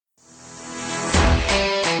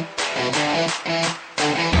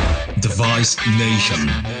Device Nation.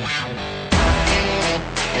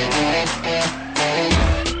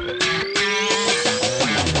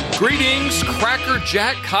 Greetings, Cracker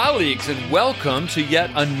Jack colleagues, and welcome to yet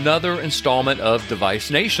another installment of Device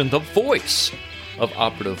Nation, the voice of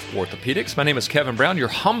operative orthopedics. My name is Kevin Brown, your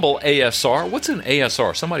humble ASR. What's an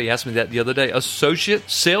ASR? Somebody asked me that the other day. Associate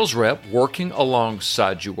Sales Rep, working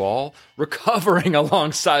alongside you all, recovering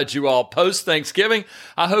alongside you all post-Thanksgiving.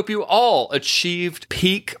 I hope you all achieved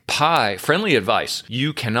peak pie. Friendly advice: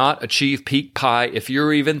 you cannot achieve peak pie if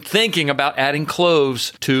you're even thinking about adding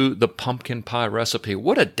cloves to the pumpkin pie recipe.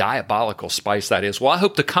 What a diabolical spice that is. Well, I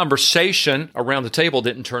hope the conversation around the table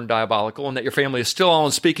didn't turn diabolical and that your family is still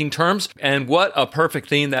on speaking terms. And what a perfect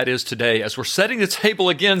theme that is today, as we're setting the table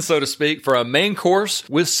again, so to speak, for a main course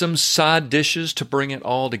with some side dishes to bring it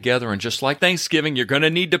all together. And just like Thanksgiving, you're going to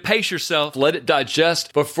need to pace yourself, let it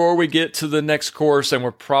digest before we get to the next course, and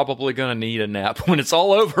we're probably going to need a nap when it's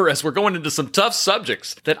all over, as we're going into some tough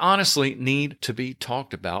subjects that honestly need to be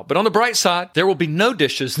talked about. But on the bright side, there will be no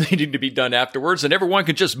dishes needing to be done afterwards, and everyone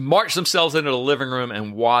can just march themselves into the living room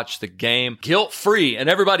and watch the game guilt-free. And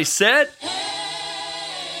everybody said,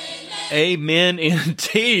 amen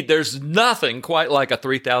indeed. There's nothing quite like a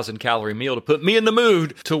 3,000-calorie meal to put me in the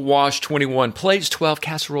mood to wash 21 plates, 12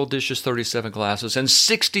 casserole dishes, 37 glasses, and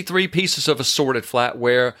 63 pieces of assorted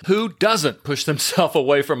flatware. Who doesn't push themselves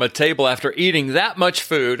away from a table after eating that much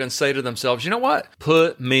food and say to themselves, you know what?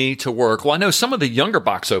 Put me to work. Well, I know some of the younger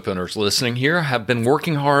box openers listening here have been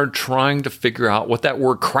working hard trying to figure out what that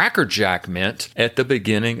word Cracker Jack meant at the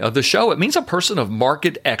beginning of the show. It means a person of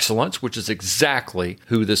marked excellence, which is exactly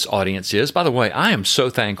who this audience is. By the way, I am so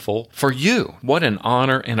thankful for you. What an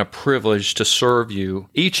honor and a privilege to serve you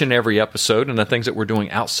each and every episode and the things that we're doing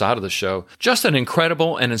outside of the show. Just an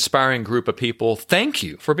incredible and inspiring group of people. Thank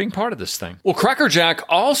you for being part of this thing. Well, Cracker Jack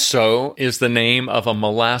also is the name of a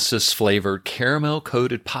molasses-flavored,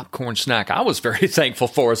 caramel-coated popcorn snack I was very thankful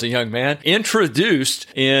for as a young man. Introduced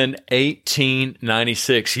in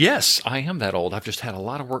 1896. Yes, I am that old. I've just had a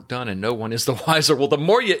lot of work done and no one is the wiser. Well, the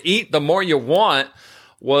more you eat, the more you want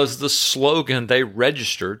was the slogan they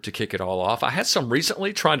registered to kick it all off. I had some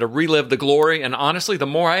recently trying to relive the glory, and honestly, the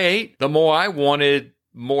more I ate, the more I wanted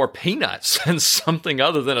more peanuts and something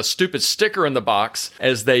other than a stupid sticker in the box,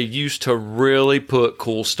 as they used to really put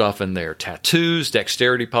cool stuff in there. Tattoos,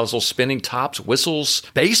 dexterity puzzles, spinning tops, whistles,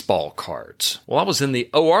 baseball cards. Well, I was in the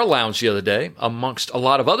OR lounge the other day amongst a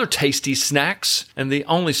lot of other tasty snacks, and the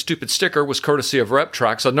only stupid sticker was courtesy of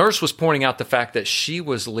RepTrax. A nurse was pointing out the fact that she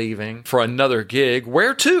was leaving for another gig.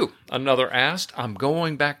 Where to? Another asked. I'm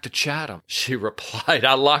going back to Chatham, she replied.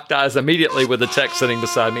 I locked eyes immediately with the tech sitting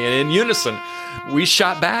beside me, and in unison, we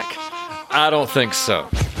shot back. I don't think so.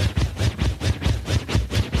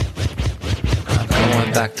 I'm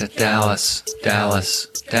going back to Dallas, Dallas,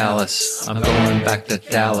 Dallas. I'm going back to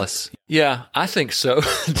Dallas. Yeah, I think so.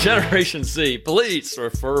 Generation Z, please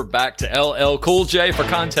refer back to LL Cool J for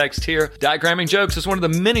context here. Diagramming Jokes is one of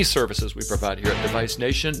the many services we provide here at Device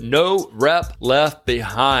Nation. No rep left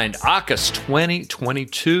behind. AAHKS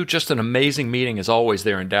 2022, just an amazing meeting as always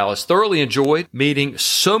there in Dallas. Thoroughly enjoyed meeting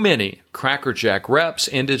so many Cracker Jack reps,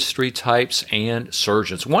 industry types, and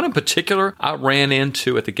surgeons. One in particular I ran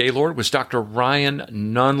into at the Gaylord was Dr. Ryan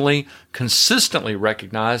Nunley, consistently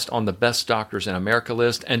recognized on the Best Doctors in America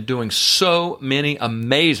list and doing so many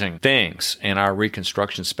amazing things in our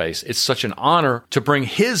reconstruction space. It's such an honor to bring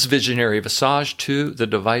his visionary visage to the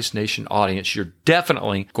Device Nation audience. You're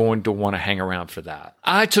definitely going to want to hang around for that.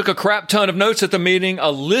 I took a crap ton of notes at the meeting, a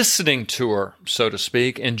listening tour, so to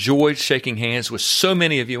speak. Enjoyed shaking hands with so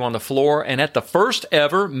many of you on the floor, and at the first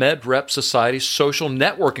ever MedRep Society social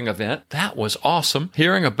networking event. That was awesome.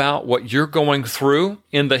 Hearing about what you're going through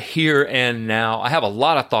in the here and now. I have a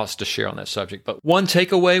lot of thoughts to share on that subject, but one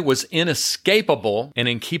takeaway was inescapable, and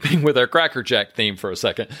in keeping with our Cracker Jack theme for a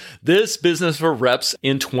second, this business for reps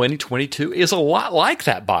in 2022 is a lot like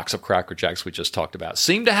that box of Cracker Jacks we just talked about.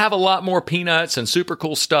 Seemed to have a lot more peanuts and super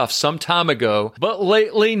cool stuff some time ago, but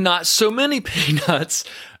lately not so many peanuts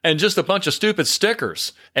and just a bunch of stupid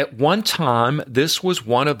stickers. At one time, this was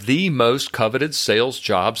one of the most coveted sales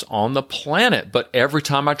jobs on the planet. But every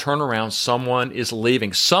time I turn around, someone is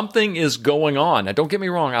leaving. Something is going on. Now, don't get me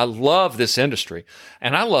wrong. I love this industry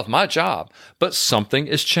and I love my job, but something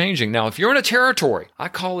is changing. Now, if you're in a territory, I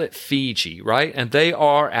call it Fiji, right? And they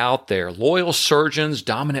are out there. Loyal surgeons,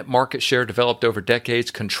 dominant market share developed over decades,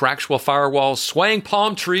 contractual firewalls, swaying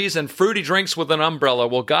palm trees, and fruity drinks with an umbrella.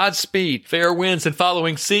 Well, Godspeed, fair winds and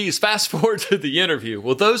following C's. Fast forward to the interview.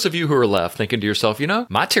 Well, those of you who are left thinking to yourself,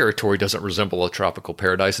 my territory doesn't resemble a tropical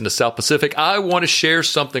paradise in the South Pacific. I want to share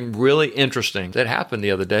something really interesting that happened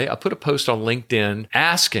the other day. I put a post on LinkedIn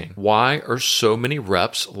asking, why are so many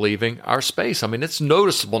reps leaving our space? I mean, it's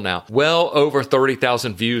noticeable now. Well over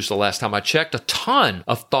 30,000 views the last time I checked. A ton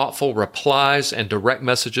of thoughtful replies and direct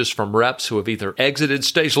messages from reps who have either exited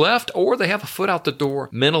stage left or they have a foot out the door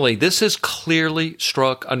mentally. This has clearly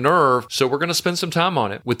struck a nerve, so we're going to spend some time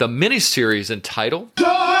on it with a mini-series entitled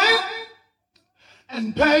Joy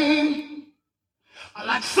and pain are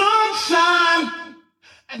like sunshine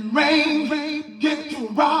and rain get to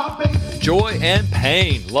rob it. Joy and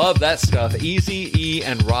Pain. Love that stuff. Eazy-E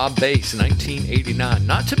and Rob Bass, 1989.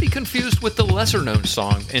 Not to be confused with the lesser-known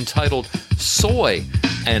song entitled Soy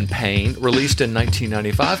and Pain, released in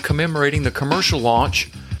 1995, commemorating the commercial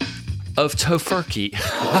launch of Tofurky.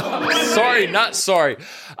 Sorry, not sorry.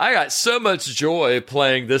 I got so much joy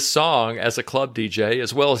playing this song as a club DJ,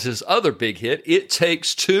 as well as his other big hit, It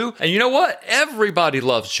Takes Two. And you know what? Everybody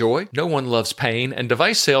loves joy. No one loves pain. And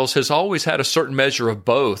device sales has always had a certain measure of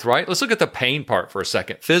both, right? Let's look at the pain part for a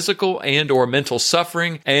second. Physical and or mental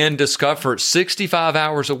suffering and discomfort. 65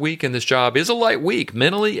 hours a week in this job is a light week.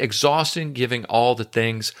 Mentally exhausting, giving all the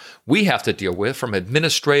things we have to deal with, from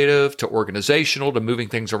administrative to organizational to moving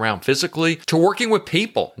things around physically to working with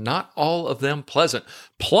people. Not all of them pleasant.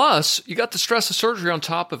 Plus, you got the stress of surgery on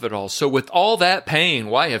top of it all. So with all that pain,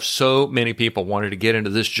 why have so many people wanted to get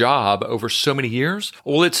into this job over so many years?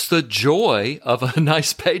 Well, it's the joy of a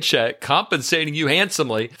nice paycheck compensating you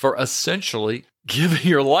handsomely for essentially giving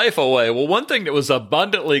your life away. Well, one thing that was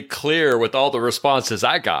abundantly clear with all the responses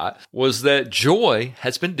I got was that joy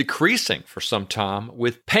has been decreasing for some time,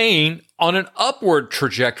 with pain on an upward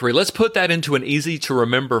trajectory. Let's put that into an easy to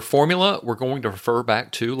remember formula we're going to refer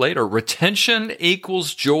back to later. Retention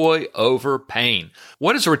equals joy over pain.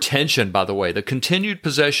 What is retention, by the way? The continued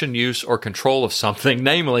possession, use, or control of something,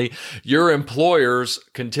 namely your employers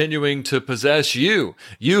continuing to possess you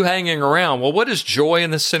hanging around. Well, what is joy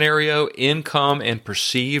in this scenario? Income and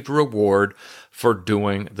perceived reward for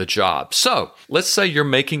doing the job. So let's say you're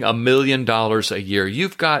making $1 million a year.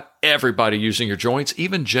 You've got everybody using your joints,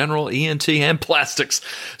 even general ENT and plastics.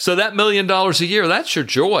 So that $1 million a year, that's your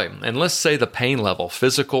joy. And let's say the pain level,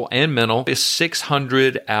 physical and mental, is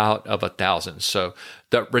 600 out of 1,000. So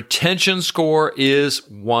the retention score is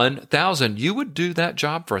 1,000. You would do that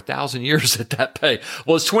job for 1,000 years at that pay.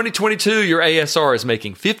 Well, it's 2022. Your ASR is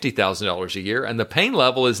making $50,000 a year, and the pain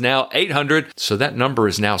level is now 800. So that number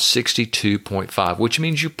is now 62.5, which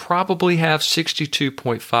means you probably have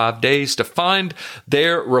 62.5 days to find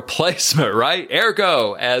their replacement, right?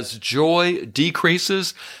 Ergo, as joy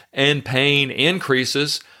decreases and pain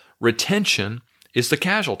increases, retention is the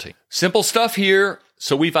casualty. Simple stuff here.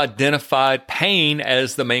 So we've identified pain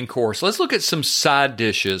as the main course. Let's look at some side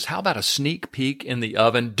dishes. How about a sneak peek in the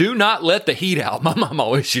oven? Do not let the heat out. My mom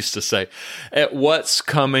always used to say, at what's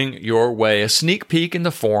coming your way. A sneak peek in the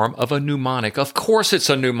form of a mnemonic. Of course it's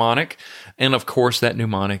a mnemonic. And of course that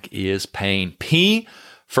mnemonic is pain. P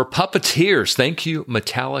for puppeteers. Thank you,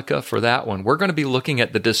 Metallica, for that one. We're going to be looking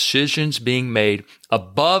at the decisions being made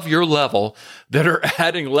above your level that are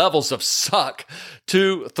adding levels of suck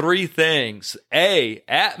to three things. A,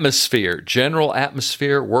 atmosphere, general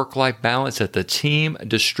atmosphere, work-life balance at the team,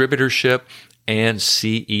 distributorship, and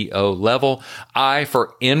CEO level. I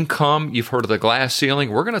for income. You've heard of the glass ceiling.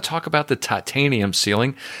 We're going to talk about the titanium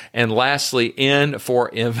ceiling. And lastly, N for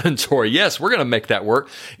inventory. Yes, we're going to make that work.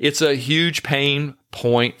 It's a huge pain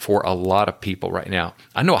point for a lot of people right now.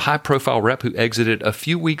 I know a high-profile rep who exited a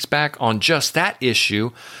few weeks back on just that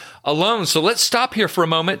issue alone. So let's stop here for a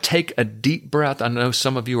moment. Take a deep breath. I know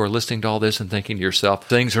some of you are listening to all this and thinking to yourself,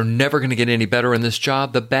 things are never going to get any better in this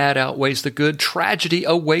job. The bad outweighs the good. Tragedy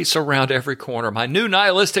awaits around every corner. My new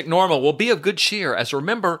nihilistic normal will be of good cheer, as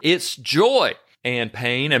remember, it's joy and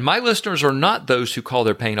pain. And my listeners are not those who call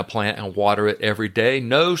their pain a plant and water it every day.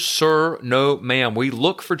 No, sir. No, ma'am. We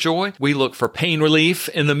look for joy. We look for pain relief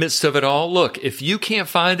in the midst of it all. Look, if you can't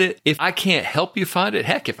find it, if I can't help you find it,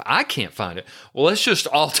 heck, if I can't find it, well, let's just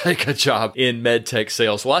all take a job in medtech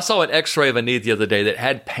sales. Well, I saw an x-ray of a knee the other day that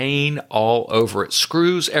had pain all over it.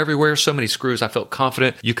 Screws everywhere. So many screws. I felt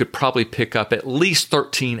confident you could probably pick up at least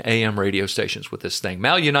 13 AM radio stations with this thing.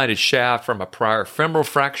 Malunited shaft from a prior femoral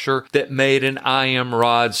fracture that made an IM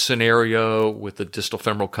rod scenario with the distal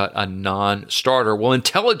femoral cut a non-starter. Well,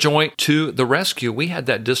 IntelliJoint to the rescue. We had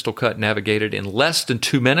that distal cut navigated in less than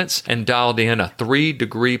 2 minutes and dialed in a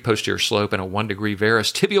 3-degree posterior slope and a 1-degree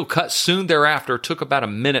varus. Tibial cut soon thereafter. Took about a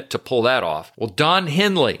minute to pull that off. Well, Don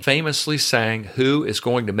Henley famously sang, "Who is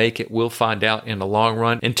going to make it? We'll find out in the long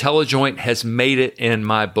run." IntelliJoint has made it in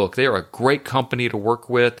my book. They are a great company to work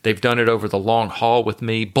with. They've done it over the long haul with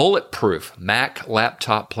me. Bulletproof Mac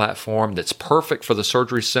laptop platform that's perfect for the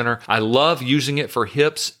surgery center. I love using it for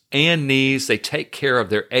hips and knees. They take care of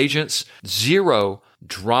their agents. Zero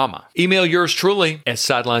drama. Email yours truly at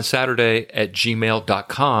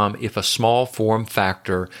sidelinesaturday@gmail.com if a small form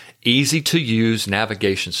factor, easy to use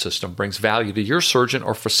navigation system brings value to your surgeon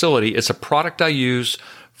or facility. It's a product I use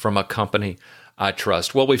from a company I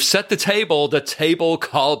trust. Well, we've set the table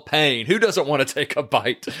called pain. Who doesn't want to take a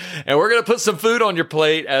bite? And we're going to put some food on your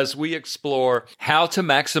plate as we explore how to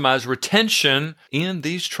maximize retention in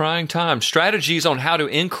these trying times. Strategies on how to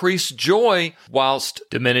increase joy whilst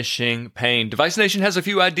diminishing pain. Device Nation has a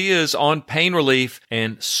few ideas on pain relief,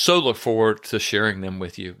 and so look forward to sharing them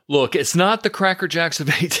with you. Look, it's not the Cracker Jacks of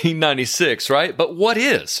 1896, right? But what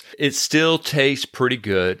is? It still tastes pretty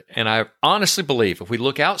good. And I honestly believe if we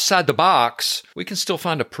look outside the box, we can still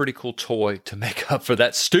find a pretty cool toy to make up for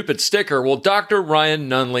that stupid sticker. Well, Dr. Ryan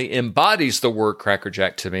Nunley embodies the word Cracker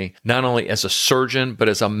Jack to me, not only as a surgeon, but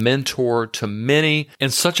as a mentor to many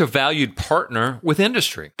and such a valued partner with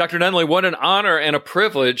industry. Dr. Nunley, what an honor and a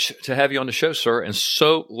privilege to have you on the show, sir, and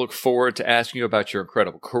so look forward to asking you about your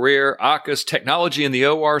incredible career, AAHKS, technology in the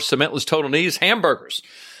OR, cementless total knees, hamburgers.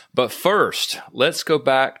 But first, let's go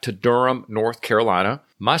back to Durham, North Carolina,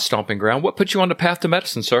 my stomping ground. What put you on the path to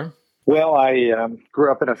medicine, sir? Well, I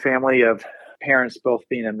grew up in a family of parents both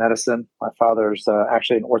being in medicine. My father's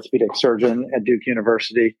actually an orthopedic surgeon at Duke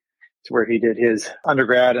University. It's where he did his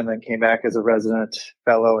undergrad and then came back as a resident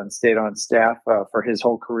fellow and stayed on staff for his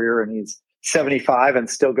whole career. And he's 75 and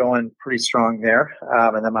still going pretty strong there.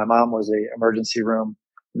 And then my mom was an emergency room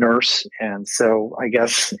nurse. And so I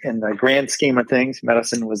guess in the grand scheme of things,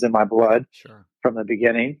 medicine was in my blood. Sure. From the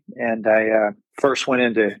beginning. And I first went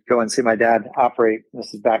in to go and see my dad operate.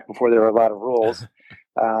 This is back before there were a lot of rules.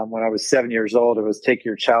 When I was 7 years old, it was take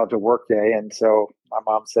your child to work day. And so my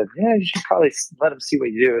mom said, yeah, you should probably let him see what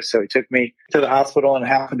you do. So he took me to the hospital, and it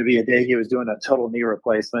happened to be a day he was doing a total knee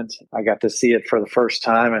replacement. I got to see it for the first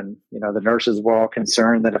time. And, the nurses were all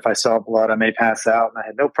concerned that if I saw blood, I may pass out. And I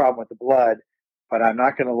had no problem with the blood. But I'm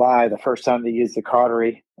not going to lie, the first time they used the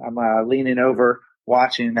cautery, I'm leaning over,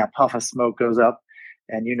 watching, that puff of smoke goes up,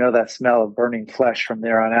 and that smell of burning flesh from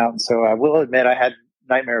there on out. And so I will admit I had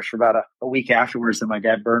nightmares for about a week afterwards that my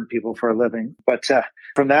dad burned people for a living. But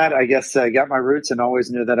from that, I guess I got my roots and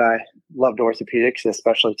always knew that I loved orthopedics,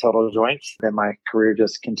 especially total joints. Then my career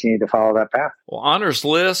just continued to follow that path. Well, honors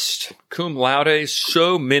list, cum laude,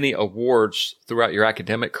 so many awards throughout your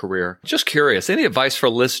academic career. Just curious, any advice for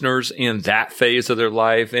listeners in that phase of their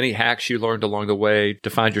life? Any hacks you learned along the way to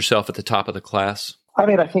find yourself at the top of the class? I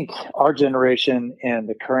mean, I think our generation and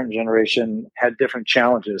the current generation had different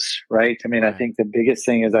challenges, right? I mean, I think the biggest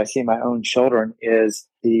thing is I see my own children is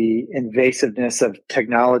the invasiveness of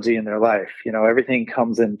technology in their life. Everything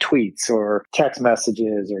comes in tweets or text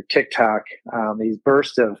messages or TikTok, these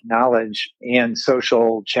bursts of knowledge and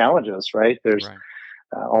social challenges, right? There's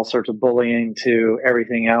all sorts of bullying to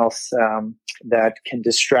everything else that can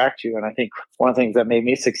distract you. And I think one of the things that made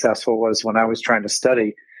me successful was when I was trying to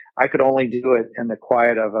study, I could only do it in the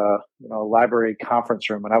quiet of a library conference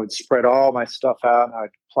room, and I would spread all my stuff out and I would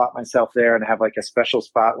plot myself there and have like a special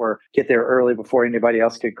spot where get there early before anybody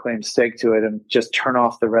else could claim stake to it and just turn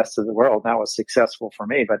off the rest of the world. And that was successful for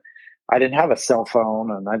me, but I didn't have a cell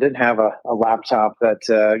phone and I didn't have a laptop that,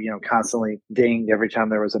 constantly dinged every time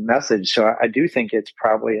there was a message. So I do think it's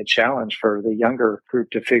probably a challenge for the younger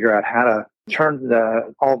group to figure out how to turn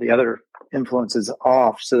all the other influences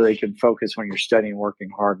off so they can focus when you're studying, working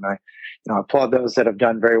hard. And I applaud those that have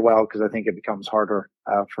done very well, because I think it becomes harder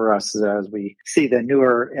for us as we see the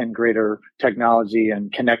newer and greater technology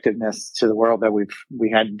and connectedness to the world that we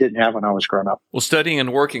didn't have when I was growing up. Well, studying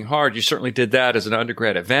and working hard, you certainly did that as an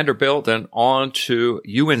undergrad at Vanderbilt, then on to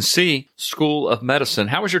UNC School of Medicine.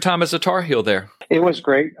 How was your time as a Tar Heel there? It was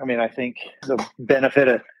great. I mean, I think the benefit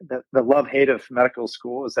of the love-hate of medical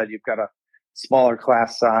school is that you've got a smaller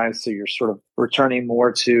class size, so you're sort of returning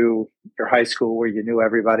more to your high school where you knew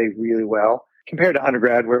everybody really well, compared to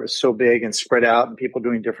undergrad where it was so big and spread out and people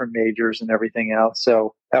doing different majors and everything else.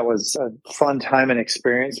 So that was a fun time and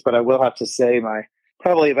experience. But I will have to say,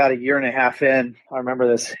 probably about a year and a half in, I remember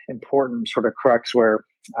this important sort of crux where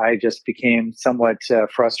I just became somewhat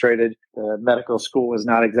frustrated. The medical school was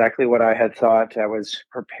not exactly what I had thought. I was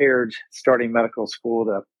prepared starting medical school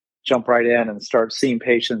to jump right in and start seeing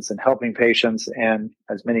patients and helping patients. And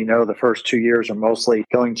as many know, the first 2 years are mostly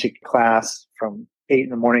going to class from 8 in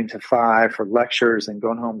the morning to 5 for lectures and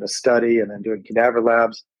going home to study and then doing cadaver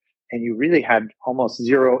labs. And you really had almost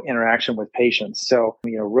zero interaction with patients. So,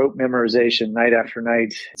 rote memorization night after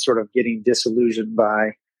night, sort of getting disillusioned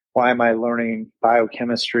by why am I learning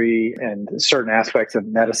biochemistry and certain aspects of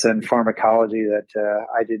medicine, pharmacology that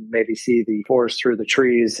I didn't maybe see the forest through the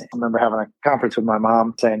trees. I remember having a conference with my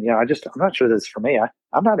mom saying, I'm not sure this is for me.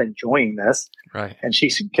 I'm not enjoying this. Right. And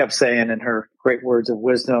she kept saying in her great words of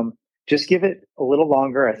wisdom, just give it a little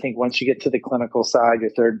longer. I think once you get to the clinical side, your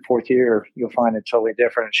third and fourth year, you'll find it totally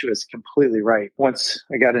different. And she was completely right. Once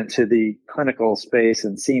I got into the clinical space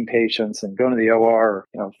and seeing patients and going to the OR,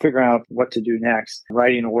 figuring out what to do next,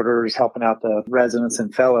 writing orders, helping out the residents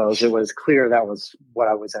and fellows, it was clear that was what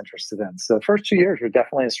I was interested in. So the first 2 years were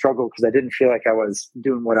definitely a struggle because I didn't feel like I was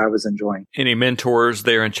doing what I was enjoying. Any mentors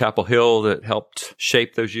there in Chapel Hill that helped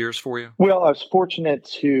shape those years for you? Well, I was fortunate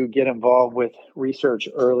to get involved with research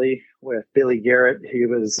early with Billy Garrett. He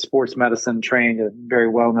was sports medicine trained and very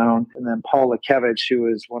well known. And then Paul Lekevich, who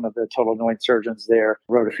was one of the total joint surgeons there,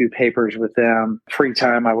 wrote a few papers with them. Free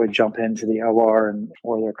time, I would jump into the OR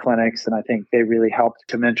or their clinics. And I think they really helped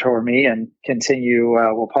to mentor me and continue.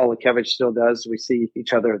 Paul Lekevich still does. We see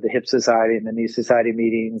each other at the Hip Society and the Knee Society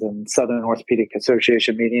meetings and Southern Orthopedic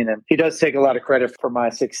Association meeting. And he does take a lot of credit for my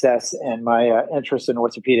success and my interest in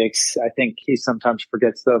orthopedics. I think he sometimes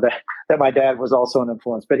forgets, though, that my dad was also an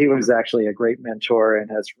influence, but he was actually a great mentor and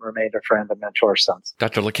has remained a friend and mentor since.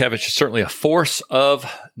 Dr. Lekevich is certainly a force of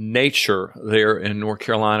nature there in North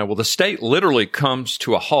Carolina. Well, the state literally comes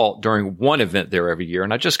to a halt during one event there every year.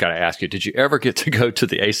 And I just got to ask you, did you ever get to go to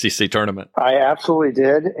the ACC tournament? I absolutely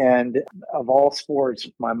did. And of all sports,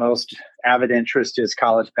 my most avid interest is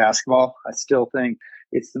college basketball. I still think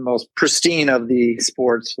it's the most pristine of the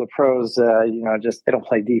sports. The pros, they don't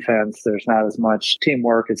play defense. There's not as much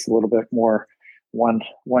teamwork. It's a little bit more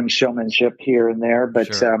one showmanship here and there.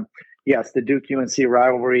 But sure. Yes, the Duke-UNC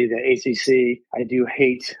rivalry, the ACC, I do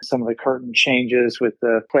hate some of the curtain changes with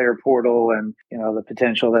the player portal and, the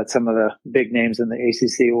potential that some of the big names in the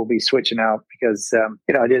ACC will be switching out because,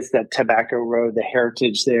 it is that tobacco road, the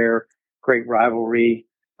heritage there, great rivalry,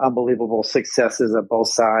 unbelievable successes of both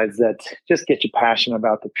sides that just get you passionate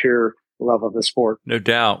about the pure love of the sport. No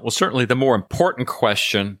doubt. Well, certainly the more important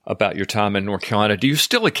question about your time in North Carolina, do you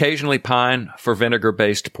still occasionally pine for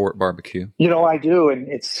vinegar-based pork barbecue? I do, and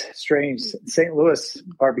it's strange. St. Louis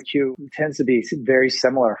barbecue tends to be very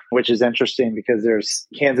similar, which is interesting because there's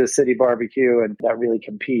Kansas City barbecue, and that really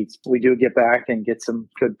competes. We do get back and get some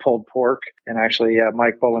good pulled pork, and actually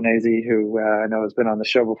Mike Bolognese, who I know has been on the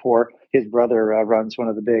show before, his brother runs one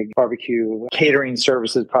of the big barbecue catering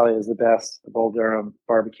services, probably is the best, the Bull Durham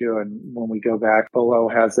barbecue. And when we go back, Bolo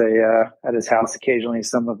has at his house occasionally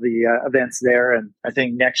some of the events there. And I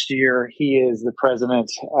think next year he is the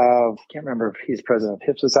president of, I can't remember if he's president of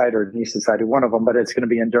Hip Society or Knee Society, one of them, but it's going to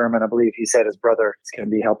be in Durham. And I believe he said his brother is going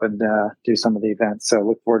to be helping do some of the events. So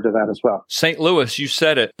look forward to that as well. St. Louis, you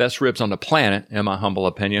said it, best ribs on the planet, in my humble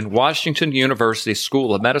opinion. Washington University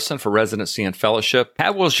School of Medicine for residency and fellowship.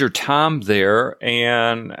 How was your time there,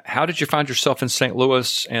 and how did you find yourself in St.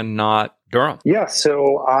 Louis and not Durham? Yeah,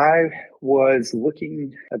 so I was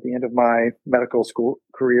looking at the end of my medical school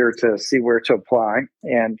career to see where to apply.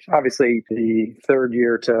 And obviously the third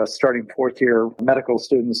year to starting fourth year medical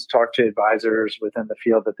students talk to advisors within the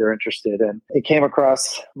field that they're interested in. It came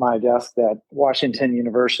across my desk that Washington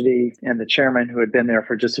University and the chairman who had been there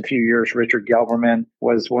for just a few years, Richard Gelberman,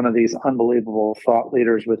 was one of these unbelievable thought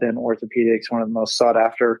leaders within orthopedics, one of the most sought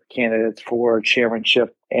after candidates for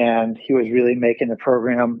chairmanship. And he was really making the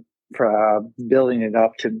program, building it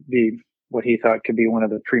up to be what he thought could be one of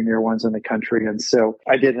the premier ones in the country. And so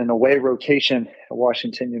I did an away rotation at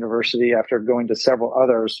Washington University after going to several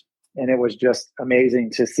others. And it was just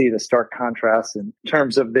amazing to see the stark contrast in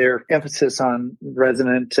terms of their emphasis on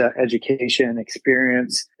resident education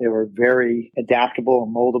experience. They were very adaptable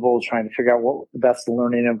and moldable, trying to figure out what the best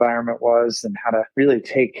learning environment was and how to really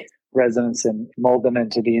take residents and mold them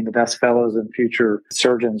into being the best fellows and future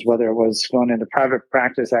surgeons, whether it was going into private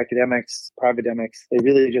practice, academics, privatemics. They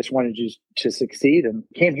really just wanted you to succeed, and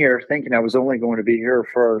came here thinking I was only going to be here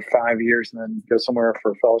for 5 years and then go somewhere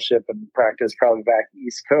for fellowship and practice, probably back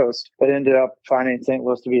East Coast, but ended up finding St.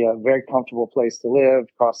 Louis to be a very comfortable place to live,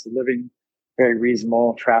 cost of living very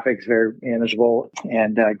reasonable. Traffic's very manageable,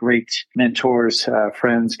 and great mentors,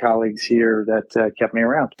 friends, colleagues here that kept me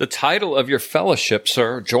around. The title of your fellowship,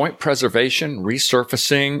 sir, Joint Preservation,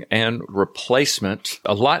 Resurfacing, and Replacement.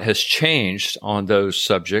 A lot has changed on those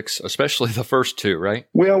subjects, especially the first two, right?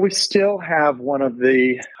 Well, we still have one of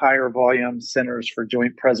the higher volume centers for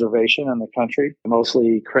joint preservation in the country,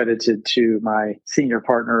 mostly credited to my senior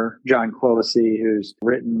partner, John Clohessy, who's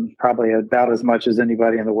written probably about as much as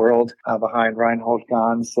anybody in the world behind Reinhold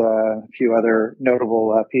Gans, a few other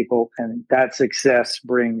notable people. And that success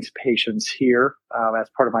brings patients here. As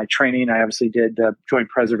part of my training, I obviously did joint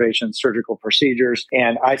preservation surgical procedures,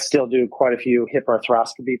 and I still do quite a few hip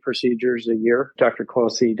arthroscopy procedures a year. Dr.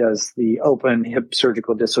 Clohessy does the open hip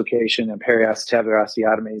surgical dislocation and periacetabular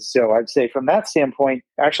osteotomies. So I'd say from that standpoint,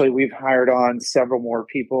 actually, we've hired on several more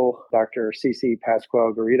people, Dr. Cece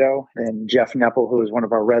Pascual Garrido and Jeff Neppel, who is one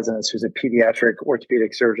of our residents, who's a pediatric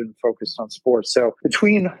orthopedic surgeon focused on sports. So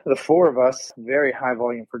between the four of us, very high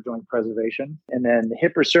volume for joint preservation. And then the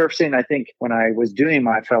hip resurfacing, I think when I was doing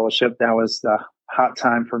my fellowship, that was the hot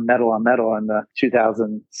time for metal on metal in the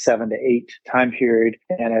 2007 to 8 time period.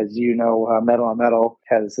 And as you know, metal on metal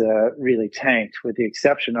has really tanked, with the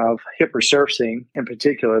exception of hip resurfacing, in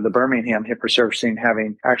particular, the Birmingham hip resurfacing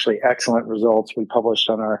having actually excellent results. We published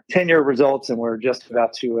on our 10-year results, and we're just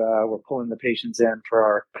about to, we're pulling the patients in for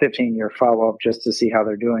our 15-year follow-up just to see how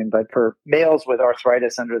they're doing. But for males with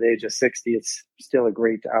arthritis under the age of 60, it's still a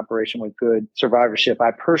great operation with good survivorship.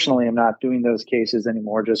 I personally am not doing those cases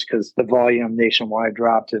anymore just because the volume nationwide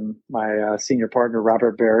dropped, and my senior partner,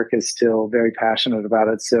 Robert Barrick, is still very passionate about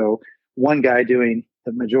it. So one guy doing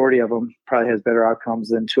the majority of them probably has better outcomes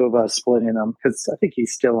than two of us splitting them, because I think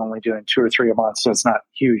he's still only doing 2 or 3 a month. So it's not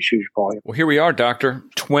huge volume. Well, here we are, Doctor.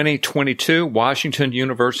 2022, Washington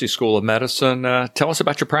University School of Medicine. Tell us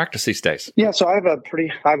about your practice these days. Yeah, so I have a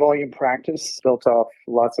pretty high volume practice built off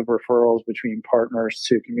lots of referrals between partners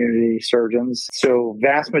to community surgeons. So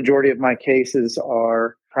vast majority of my cases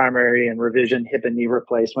are primary and revision hip and knee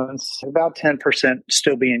replacements, about 10%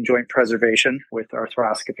 still being joint preservation with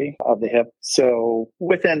arthroscopy of the hip. So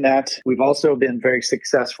within that, we've also been very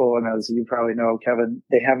successful. And as you probably know, Kevin,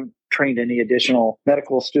 they haven't trained any additional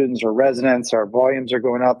medical students or residents. Our volumes are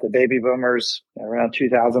going up. The baby boomers, around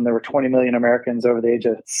 2000, there were 20 million Americans over the age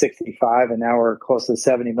of 65, and now we're close to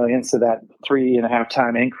 70 million. So that 3.5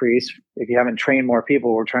 time increase. If you haven't trained more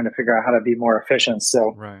people, we're trying to figure out how to be more efficient.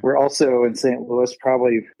 So We're also in St. Louis,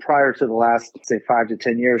 probably prior to the last, say, 5 to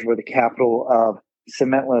 10 years, we're the capital of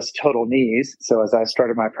cementless total knees. So as I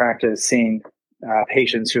started my practice, seeing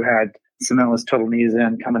patients who had cementless total knees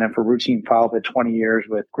coming in for routine follow-up at 20 years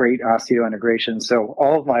with great osseointegration. So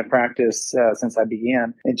all of my practice since I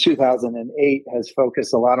began in 2008 has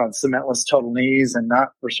focused a lot on cementless total knees and not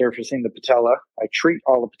resurfacing the patella. I treat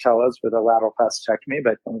all the patellas with a lateral fasciectomy,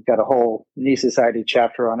 but we've got a whole knee society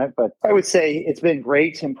chapter on it. But I would say it's been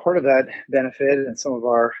great. And part of that benefit and some of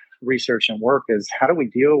our research and work is how do we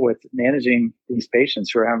deal with managing these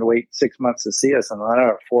patients who are having to wait 6 months to see us and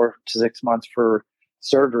another 4 to 6 months for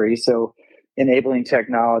surgery. So enabling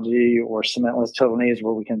technology or cementless total knees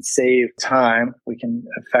where we can save time, we can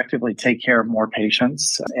effectively take care of more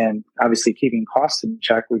patients, and obviously keeping costs in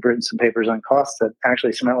check. We've written some papers on costs that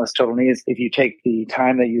actually cementless total knees, if you take the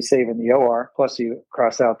time that you save in the OR, plus you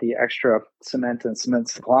cross out the extra cement and cement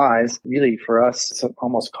supplies, really for us, it's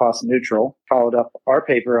almost cost neutral. Followed up our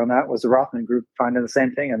paper on that was the Rothman Group finding the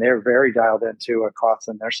same thing, and they're very dialed into costs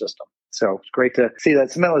in their system. So it's great to see that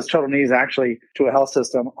cementless total knees actually to a health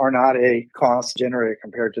system are not a cost generator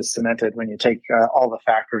compared to cemented when you take all the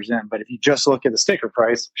factors in. But if you just look at the sticker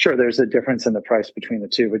price, sure, there's a difference in the price between the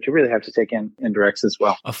two, but you really have to take in indirects as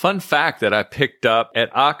well. A fun fact that I picked up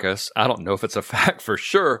at AAHKS, I don't know if it's a fact for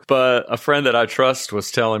sure, but a friend that I trust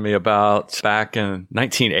was telling me about back in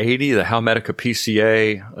 1980, the Helmetica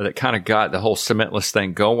PCA that kind of got the whole cementless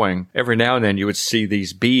thing going. Every now and then you would see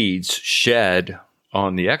these beads shed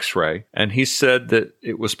on the x-ray. And he said that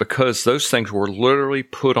it was because those things were literally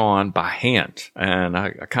put on by hand. And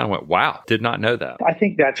I kind of went, wow, did not know that. I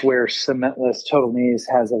think that's where cementless total knees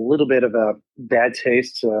has a little bit of a bad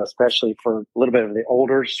taste, especially for a little bit of the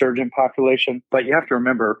older surgeon population. But you have to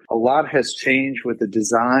remember, a lot has changed with the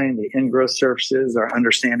design, the ingrowth surfaces, our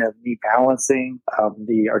understanding of knee balancing, of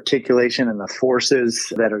the articulation and the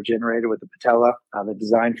forces that are generated with the patella, the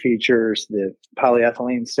design features, the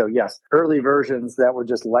polyethylene. So yes, early versions that were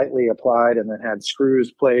just lightly applied and then had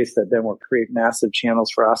screws placed that then will create massive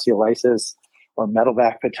channels for osteolysis or metal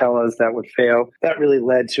back patellas that would fail. That really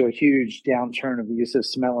led to a huge downturn of the use of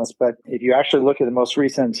cementless. But if you actually look at the most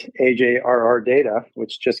recent AJRR data,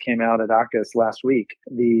 which just came out at AACUS last week,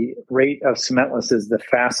 the rate of cementless is the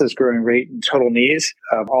fastest growing rate in total knees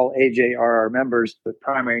of all AJRR members with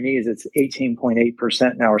primary knees. It's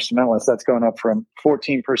 18.8% now are cementless. That's going up from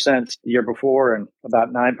 14% the year before and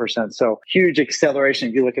about 9%. So huge acceleration.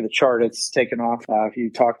 If you look at the chart, it's taken off. If you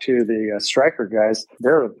talk to the Stryker guys,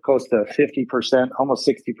 they're close to 50%, almost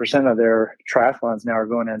 60% of their triathlons now are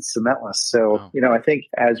going in cementless. So, I think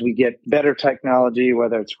as we get better technology,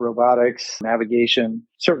 whether it's robotics, navigation,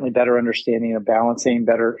 certainly better understanding of balancing,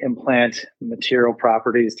 better implant material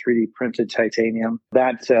properties, 3D printed titanium.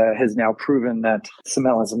 That has now proven that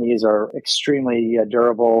cementless knees are extremely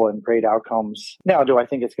durable and great outcomes. Now, do I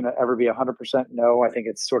think it's going to ever be 100%? No, I think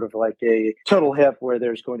it's sort of like a total hip where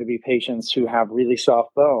there's going to be patients who have really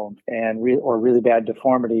soft bone and or really bad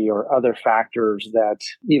deformity or other factors that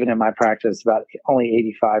even in my practice, about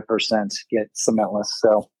only 85% get cementless.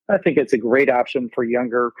 So I think it's a great option for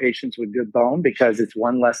younger patients with good bone because it's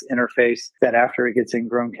one less interface that after it gets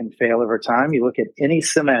ingrown can fail over time. You look at any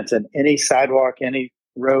cement and any sidewalk, any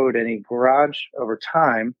road, any garage over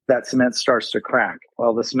time, that cement starts to crack.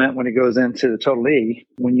 Well, the cement, when it goes into the total knee,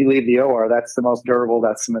 when you leave the OR, that's the most durable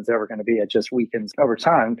that cement's ever going to be. It just weakens over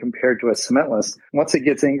time compared to a cementless. Once it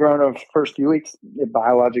gets ingrown over the first few weeks, it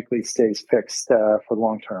biologically stays fixed for the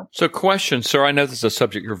long term. So question, sir, I know this is a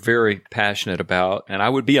subject you're very passionate about, and I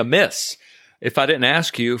would be amiss if I didn't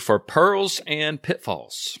ask you for pearls and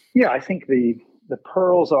pitfalls. Yeah, I think the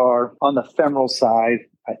pearls are on the femoral side.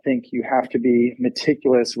 I think you have to be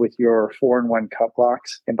meticulous with your 4-in-1 cut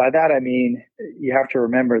blocks. And by that, I mean, you have to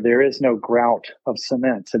remember there is no grout of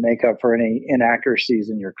cement to make up for any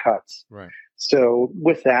inaccuracies in your cuts. Right. So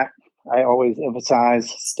with that, I always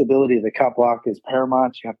emphasize stability of the cut block is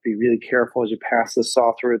paramount. You have to be really careful as you pass the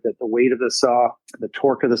saw through it, that the weight of the saw, the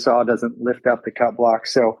torque of the saw doesn't lift up the cut block.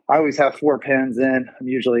 So I always have 4 pins in. I'm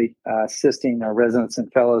usually assisting our residents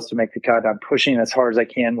and fellows to make the cut. I'm pushing as hard as I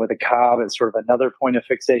can with a cob. It's sort of another point of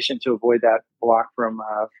fixation to avoid that block from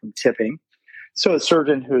tipping. So a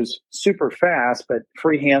surgeon who's super fast but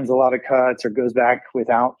freehands a lot of cuts or goes back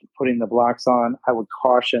without putting the blocks on, I would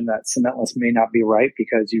caution that cementless may not be right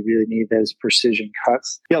because you really need those precision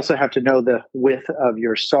cuts. You also have to know the width of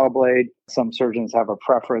your saw blade. Some surgeons have a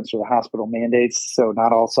preference or the hospital mandates, so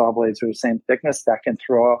not all saw blades are the same thickness. That can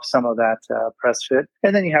throw off some of that press fit.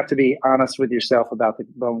 And then you have to be honest with yourself about the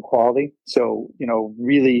bone quality. So,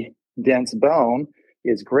 really dense bone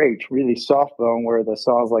is great. Really soft bone where the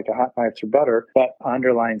saw is like a hot knife or butter, but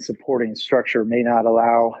underlying supporting structure may not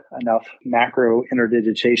allow enough macro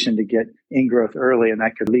interdigitation to get ingrowth early, and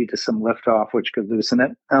that could lead to some liftoff, which could loosen it.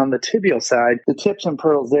 On the tibial side, the tips and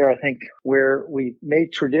pearls there, I think where we may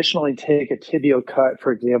traditionally take a tibial cut,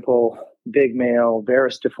 for example, big male,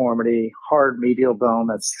 varus deformity, hard medial bone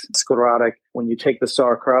that's sclerotic. When you take the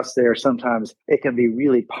saw across there, sometimes it can be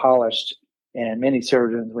really polished. And many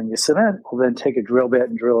surgeons, when you cement, will then take a drill bit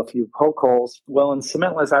and drill a few poke holes. Well, in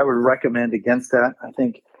cementless, I would recommend against that. I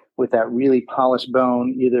think with that really polished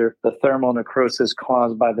bone, either the thermal necrosis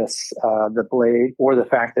caused by the blade or the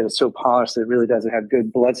fact that it's so polished that it really doesn't have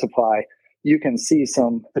good blood supply, you can see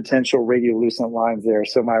some potential radiolucent lines there.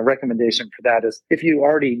 So my recommendation for that is if you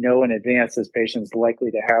already know in advance this patient's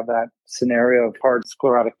likely to have that scenario of hard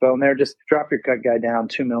sclerotic bone there, just drop your cut guide down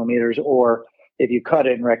 2 millimeters, or if you cut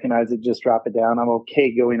it and recognize it, just drop it down. I'm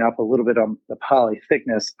okay going up a little bit on the poly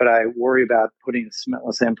thickness, but I worry about putting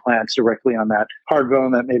cementless implants directly on that hard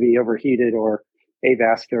bone that may be overheated or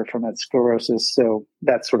avascular from its sclerosis. So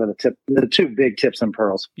that's sort of the 2 big tips and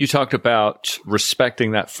pearls. You talked about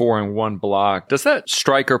respecting that 4-in-1 block. Does that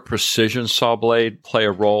Stryker precision saw blade play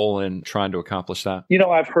a role in trying to accomplish that?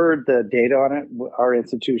 I've heard the data on it. Our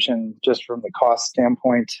institution, just from the cost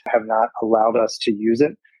standpoint, have not allowed us to use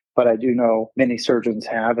it. But I do know many surgeons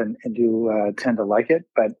have and do tend to like it.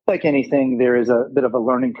 But like anything, there is a bit of a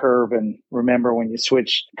learning curve. And remember, when you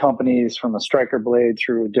switch companies from a Stryker blade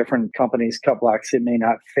through a different company's cut blocks, it may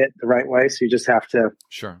not fit the right way. So you just have to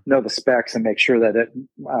know the specs and make sure that it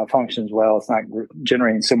functions well. It's not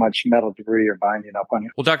generating so much metal debris or binding up on you.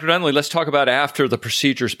 Well, Dr. Dunley, let's talk about after the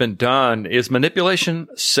procedure's been done. Is manipulation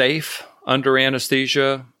safe under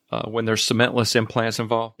anesthesia? When there's cementless implants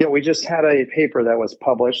involved? Yeah, we just had a paper that was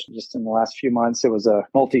published just in the last few months. It was a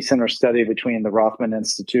multi-center study between the Rothman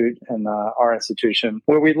Institute and our institution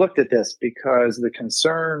where we looked at this because the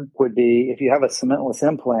concern would be if you have a cementless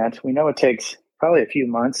implant, we know it takes probably a few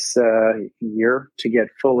months, a year to get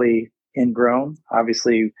fully ingrown.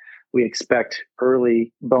 Obviously, we expect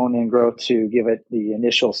early bone ingrowth to give it the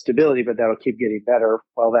initial stability, but that'll keep getting better.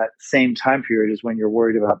 Well, that same time period is when you're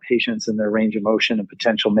worried about patients and their range of motion and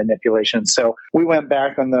potential manipulation. So we went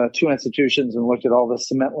back on the 2 institutions and looked at all the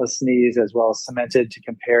cementless knees as well as cemented to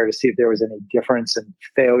compare to see if there was any difference in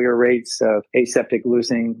failure rates of aseptic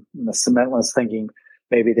loosening and the cementless, thinking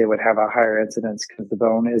maybe they would have a higher incidence because the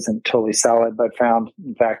bone isn't totally solid, but found,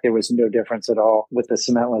 in fact, there was no difference at all with the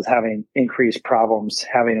cementless having increased problems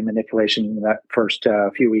having a manipulation in that first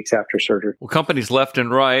few weeks after surgery. Well, companies left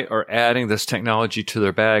and right are adding this technology to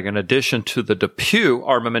their bag. In addition to the DePuy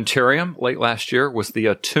armamentarium late last year was the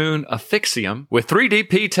Attune Affixium with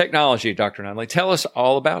 3DP technology. Dr. Nunley, tell us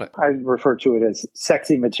all about it. I refer to it as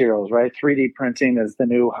sexy materials, right? 3D printing is the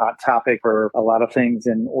new hot topic for a lot of things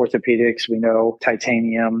in orthopedics. We know titanium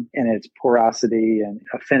and its porosity and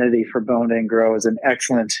affinity for bone to grow is an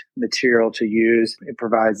excellent material to use. It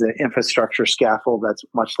provides an infrastructure scaffold that's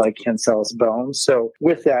much like Kinsell's bones. So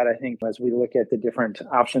with that, I think as we look at the different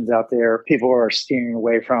options out there, people are steering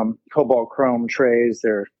away from cobalt chrome trays.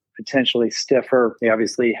 They're potentially stiffer. They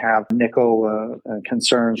obviously have nickel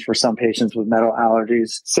concerns for some patients with metal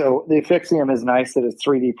allergies. So the Affixium is nice that it's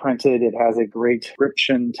 3D printed. It has a great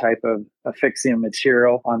friction type of Affixium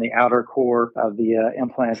material on the outer core of the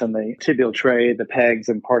implant and the tibial tray, the pegs,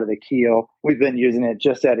 and part of the keel. We've been using it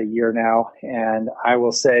just at a year now, and I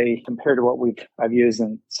will say, compared to what I've used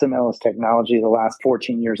in cementless technology the last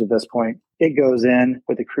 14 years at this point, it goes in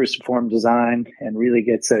with a cruciform design and really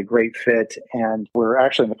gets a great fit. And we're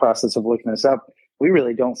actually in the process of looking this up. We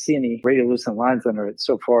really don't see any radiolucent lines under it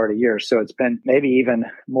so far at a year. So it's been maybe even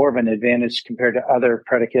more of an advantage compared to other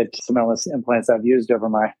predicate cementless implants I've used over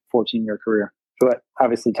my 14-year career. But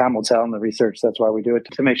obviously time will tell in the research. That's why we do it,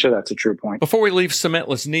 to make sure that's a true point. Before we leave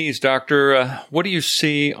cementless knees, Doctor, what do you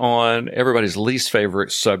see on everybody's least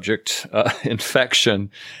favorite subject, infection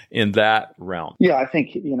in that realm? Yeah, I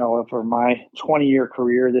think, for my 20-year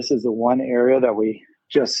career, this is the one area that we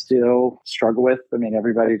just still struggle with. I mean,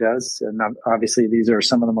 everybody does. And obviously, these are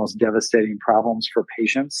some of the most devastating problems for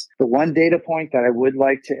patients. The one data point that I would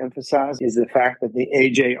like to emphasize is the fact that the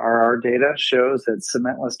AJRR data shows that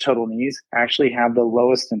cementless total knees actually have the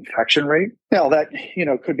lowest infection rate. Now, that,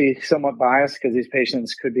 could be somewhat biased because these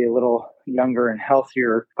patients could be a little younger and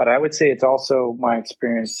healthier, but I would say it's also my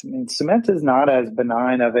experience. I mean, cement is not as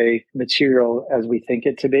benign of a material as we think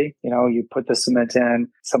it to be. You put the cement in,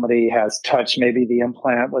 somebody has touched maybe the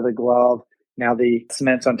implant with a glove. Now the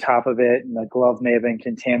cement's on top of it and the glove may have been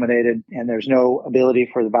contaminated, and there's no ability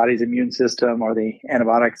for the body's immune system or the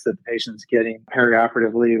antibiotics that the patient's getting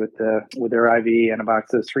perioperatively with their IV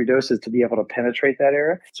antibiotics, those 3 doses, to be able to penetrate that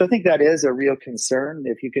area. So I think that is a real concern.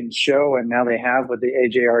 If you can show, and now they have with the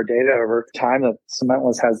AJR data over time, that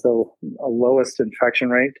cementless has the lowest infection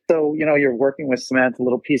rate. So, you're working with cement,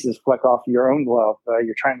 little pieces fleck off your own glove.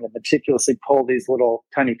 You're trying to meticulously pull these little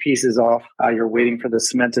tiny pieces off. You're waiting for the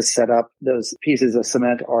cement to set up. Those pieces of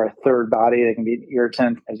cement are a third body. They can be an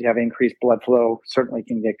irritant. As you have increased blood flow, certainly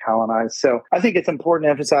can get colonized. So I think it's important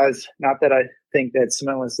to emphasize, not that I think that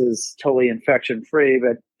cementless is totally infection-free,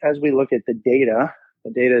 but as we look at the data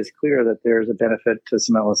is clear that there's a benefit to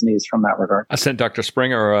cementless knees from that regard. I sent Dr.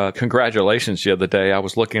 Springer congratulations the other day. I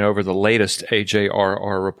was looking over the latest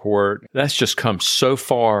AJRR report. That's just come so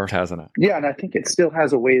far, hasn't it? Yeah, and I think it still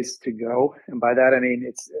has a ways to go. And by that, I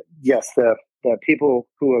mean, the people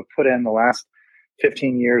who have put in the last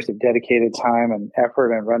 15 years of dedicated time and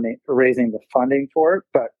effort and raising the funding for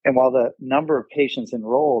it. And while the number of patients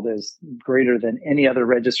enrolled is greater than any other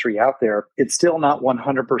registry out there, it's still not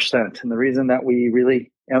 100%. And the reason that we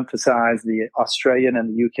really emphasize the Australian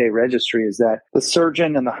and the UK registry is that the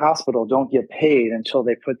surgeon and the hospital don't get paid until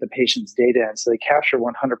they put the patient's data in. So they capture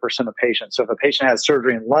 100% of patients. So if a patient has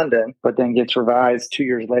surgery in London, but then gets revised 2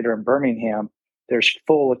 years later in Birmingham, there's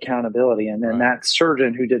full accountability. And then that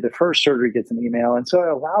surgeon who did the first surgery gets an email. And so it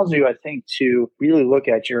allows you, I think, to really look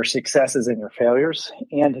at your successes and your failures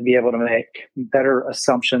and to be able to make better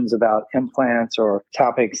assumptions about implants or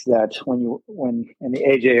topics that when in the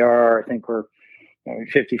AJR, I think we're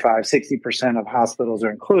 55, 60% of hospitals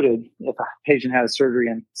are included. If a patient has surgery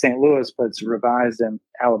in St. Louis, but it's revised in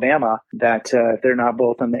Alabama, that if they're not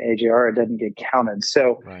both in the AJR, it doesn't get counted.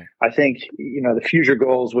 So I think, the future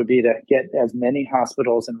goals would be to get as many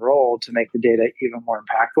hospitals enrolled to make the data even more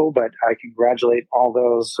impactful. But I congratulate all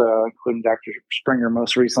those, including Dr. Springer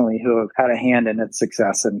most recently, who have had a hand in its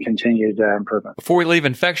success and continued improvement. Before we leave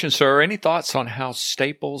infection, sir, any thoughts on how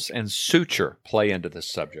staples and suture play into this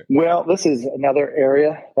subject? Well, this is another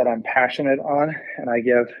area that I'm passionate on, and I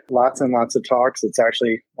give lots and lots of talks. It's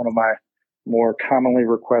actually one of my more commonly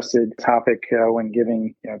requested topic when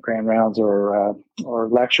giving grand rounds or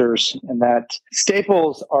lectures, and that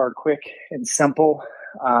staples are quick and simple.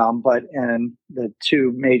 But in the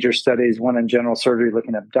two major studies, one in general surgery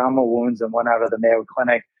looking at abdominal wounds and one out of the Mayo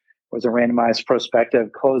Clinic, was a randomized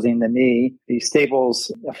prospective closing the knee. These staples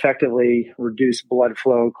effectively reduce blood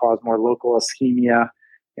flow, cause more local ischemia.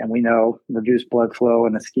 And we know reduced blood flow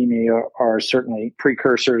and ischemia are certainly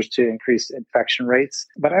precursors to increased infection rates.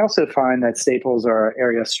 But I also find that staples are an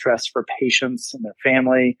area of stress for patients and their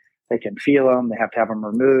family. They can feel them. They have to have them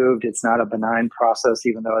removed. It's not a benign process,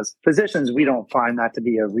 even though as physicians, we don't find that to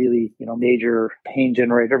be a really, major pain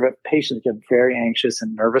generator. But patients get very anxious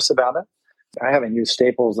and nervous about it. I haven't used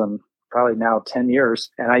staples in probably now 10 years,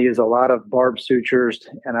 and I use a lot of barbed sutures,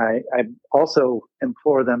 and I also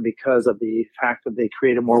implore them because of the fact that they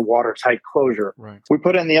create a more watertight closure. Right. We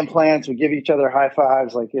put in the implants, we give each other high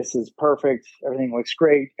fives, like this is perfect, everything looks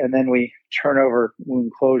great, and then we turn over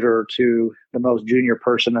wound closure to the most junior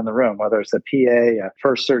person in the room, whether it's a PA, a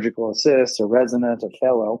first surgical assist, a resident, a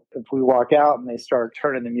fellow. If we walk out and they start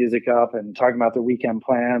turning the music up and talking about their weekend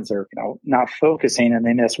plans or not focusing and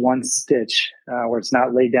they miss one stitch where it's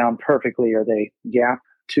not laid down perfectly or they gap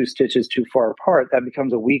 2 stitches too far apart, that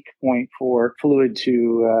becomes a weak point for fluid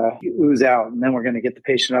to ooze out. And then we're going to get the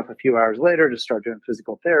patient up a few hours later to start doing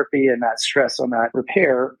physical therapy. And that stress on that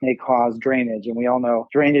repair may cause drainage. And we all know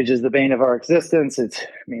drainage is the bane of our existence. It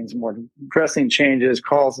means more dressing changes,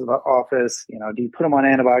 calls to the office. Do you put them on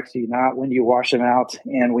antibiotics? Do you not? When do you wash them out?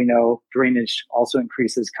 And we know drainage also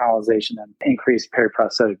increases colonization and increased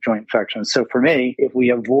periprosthetic joint infections. So for me, if we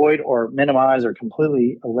avoid or minimize or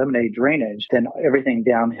completely eliminate drainage, then everything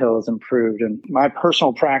downhill is improved. And my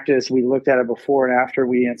personal practice, we looked at it before and after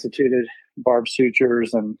we instituted barbed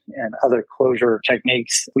sutures and other closure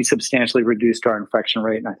techniques. We substantially reduced our infection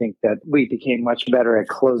rate. And I think that we became much better at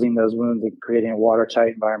closing those wounds and creating a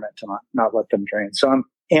watertight environment to not let them drain. So I'm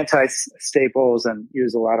anti-staples and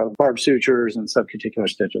use a lot of barbed sutures and subcuticular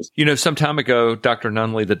stitches. Some time ago, Dr.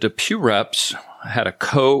 Nunley, the DePuy reps had a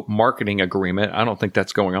co-marketing agreement. I don't think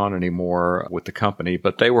that's going on anymore with the company,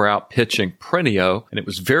 but they were out pitching Prineo, and it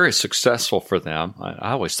was very successful for them.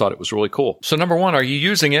 I always thought it was really cool. So number one, are you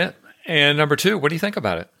using it? And number two, what do you think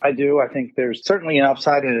about it? I do. I think there's certainly an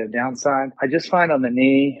upside and a downside. I just find on the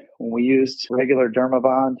knee, when we used regular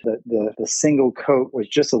Dermabond, the single coat was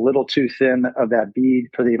just a little too thin of that bead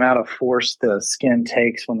for the amount of force the skin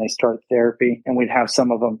takes when they start therapy. And we'd have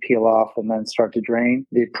some of them peel off and then start to drain.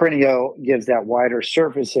 The Prineo gives that wider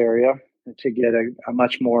surface area to get a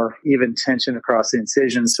much more even tension across the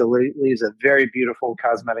incision. So it leaves a very beautiful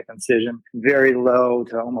cosmetic incision, very low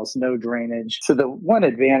to almost no drainage. So the one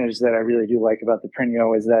advantage that I really do like about the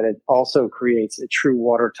Prineo is that it also creates a true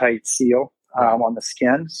watertight seal on the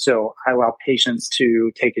skin. So I allow patients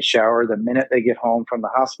to take a shower the minute they get home from the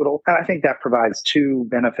hospital. And I think that provides two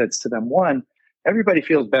benefits to them. One, everybody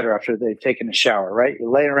feels better after they've taken a shower, right?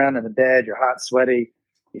 You're laying around in the bed, you're hot, sweaty,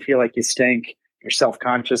 you feel like you stink. You're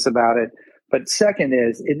self-conscious about it. But second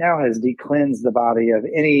is it now has decleansed the body of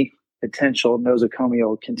any potential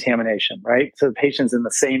nosocomial contamination, right? So the patient's in the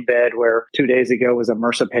same bed where 2 days ago was a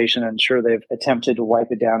MRSA patient, and sure, they've attempted to wipe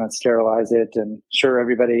it down and sterilize it. And sure,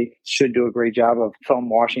 everybody should do a great job of foam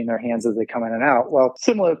washing their hands as they come in and out. Well,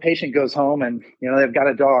 similar, the patient goes home and, they've got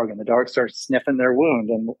a dog and the dog starts sniffing their wound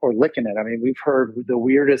or licking it. I mean, we've heard the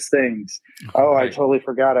weirdest things. Oh, I totally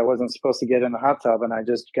forgot I wasn't supposed to get in the hot tub and I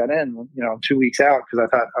just got in, 2 weeks out because I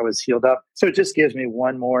thought I was healed up. So it just gives me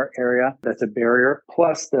one more area that's a barrier.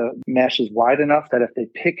 Plus the mesh is wide enough that if they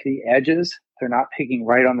pick the edges, they're not picking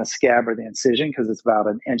right on the scab or the incision because it's about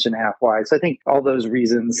 1.5 inches wide. So I think all those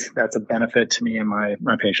reasons, that's a benefit to me and my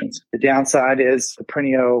patients. The downside is the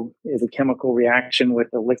Prineo is a chemical reaction with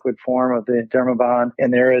the liquid form of the Dermabond,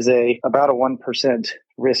 and there is about a 1%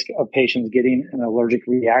 risk of patients getting an allergic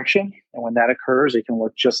reaction. And when that occurs, it can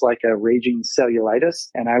look just like a raging cellulitis.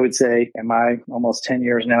 And I would say in my almost 10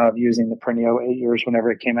 years now of using the Prineo, 8 years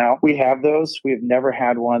whenever it came out, we have those. We've never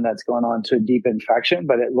had one that's gone on to a deep infection,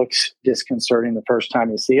 but it looks disconcerting the first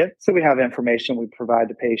time you see it. So we have information we provide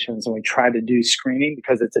to patients, and we try to do screening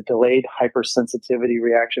because it's a delayed hypersensitivity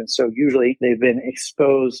reaction. So usually they've been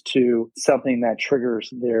exposed to something that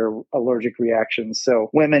triggers their allergic reactions. So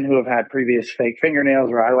women who have had previous fake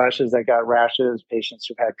fingernails or eyelashes that got rashes, patients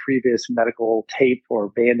who've had previous medical tape or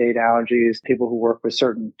Band-Aid allergies, people who work with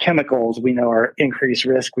certain chemicals we know are increased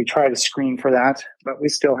risk. We try to screen for that, but we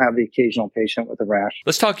still have the occasional patient with a rash.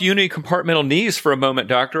 Let's talk unicompartmental knees for a moment,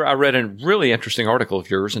 doctor. I read a really interesting article of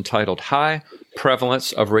yours entitled High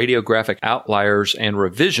Prevalence of Radiographic Outliers and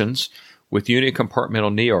Revisions with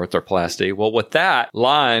unicompartmental knee arthroplasty. Well, with that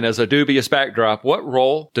line as a dubious backdrop, what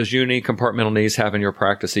role does unicompartmental knees have in your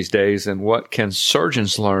practice these days, and what can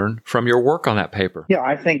surgeons learn from your work on that paper? Yeah,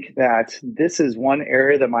 I think that this is one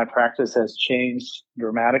area that my practice has changed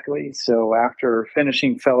dramatically. So after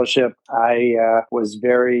finishing fellowship, I was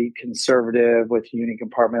very conservative with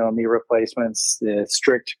unicompartmental knee replacements, the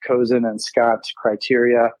strict Cozen and Scott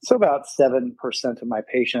criteria. So about 7% of my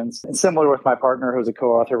patients, and similar with my partner who's a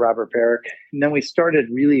co-author, Robert Barrick. And then we started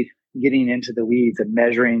really getting into the weeds and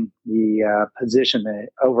measuring the position, the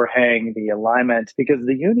overhang, the alignment, because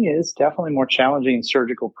the uni is definitely more challenging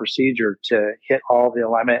surgical procedure to hit all the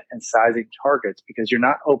alignment and sizing targets because you're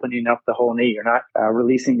not opening up the whole knee. You're not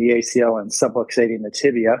releasing the ACL and subluxating the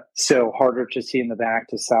tibia. So harder to see in the back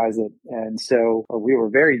to size it. And so we were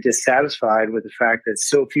very dissatisfied with the fact that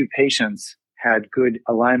so few patients had good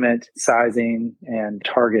alignment, sizing, and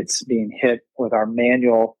targets being hit with our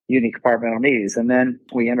manual unicompartmental knees. And then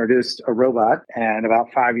we introduced a robot. And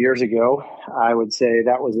about 5 years ago, I would say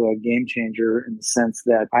that was a game changer in the sense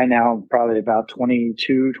that I now probably about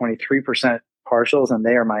 22, 23% partials, and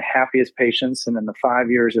they are my happiest patients. And in the 5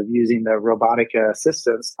 years of using the robotic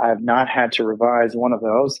assistance, I have not had to revise one of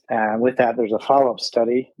those. And with that, there's a follow-up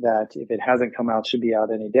study that, if it hasn't come out, should be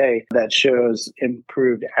out any day, that shows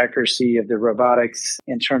improved accuracy of the robotics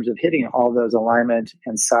in terms of hitting all those alignment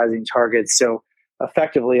and sizing targets. So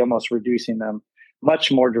effectively almost reducing them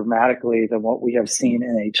much more dramatically than what we have seen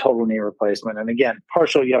in a total knee replacement. And again,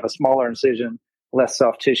 partial, you have a smaller incision, less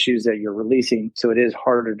soft tissues that you're releasing. So it is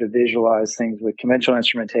harder to visualize things with conventional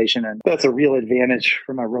instrumentation. And that's a real advantage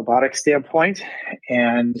from a robotic standpoint.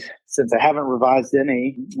 And since I haven't revised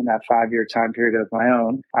any in that 5-year time period of my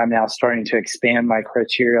own, I'm now starting to expand my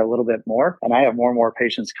criteria a little bit more. And I have more and more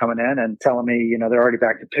patients coming in and telling me, they're already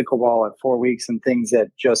back to pickleball at 4 weeks and things that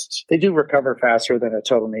they do recover faster than a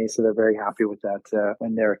total knee. So they're very happy with that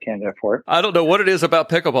when they're a candidate for it. I don't know what it is about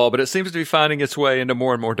pickleball, but it seems to be finding its way into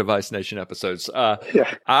more and more Device Nation episodes.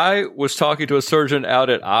 I was talking to a surgeon out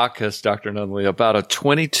at AAHKS, Dr. Nunley, about a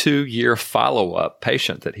 22-year follow-up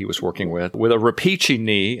patient that he was working with a Rapici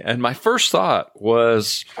knee. And my first thought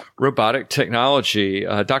was robotic technology.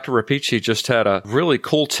 Dr. Rapici just had a really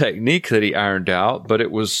cool technique that he ironed out, but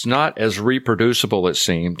it was not as reproducible, it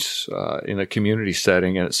seemed, in a community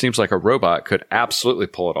setting. And it seems like a robot could absolutely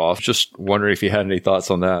pull it off. Just wondering if you had any thoughts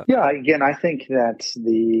on that. Yeah, again, I think that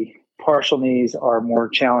the partial knees are more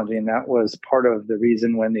challenging. That was part of the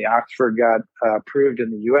reason when the Oxford got approved in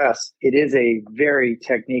the U.S. It is a very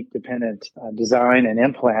technique-dependent design and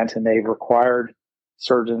implant, and they've required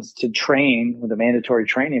surgeons to train with a mandatory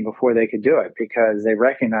training before they could do it because they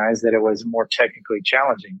recognized that it was more technically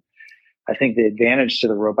challenging. I think the advantage to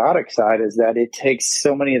the robotic side is that it takes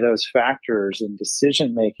so many of those factors and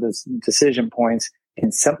decision points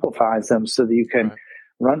and simplifies them so that you can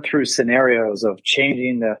run through scenarios of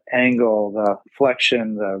changing the angle, the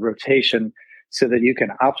flexion, the rotation, so that you can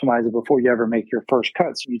optimize it before you ever make your first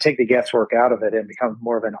cut. So you take the guesswork out of it and it becomes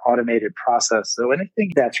more of an automated process. So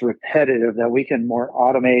anything that's repetitive that we can more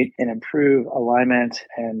automate and improve alignment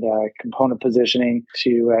and component positioning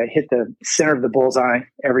to hit the center of the bullseye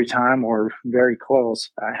every time or very close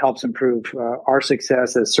helps improve our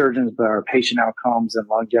success as surgeons, but our patient outcomes and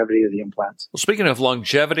longevity of the implants. Well, speaking of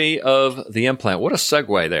longevity of the implant, what a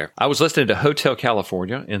segue there. I was listening to Hotel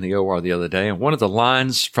California in the OR the other day, and one of the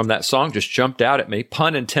lines from that song just jumped out at me,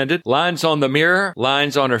 pun intended. Lines on the mirror,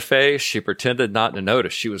 lines on her face. She pretended not to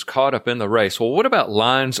notice. She was caught up in the race. Well, what about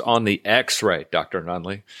lines on the X-ray, Dr.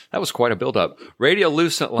 Nunley? That was quite a buildup.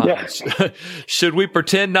 Radiolucent lines. Yeah. Should we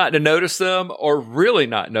pretend not to notice them or really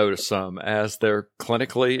not notice them as they're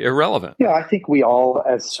clinically irrelevant? Yeah, I think we all,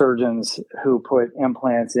 as surgeons who put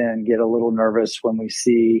implants in, get a little nervous when we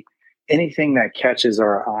see anything that catches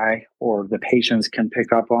our eye or the patients can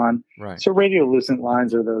pick up on. Right. So radiolucent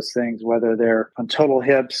lines are those things, whether they're on total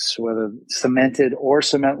hips, whether cemented or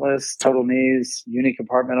cementless, total knees,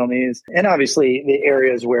 unicompartmental knees. And obviously the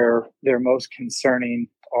areas where they're most concerning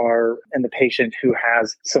are in the patient who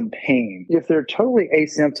has some pain. If they're totally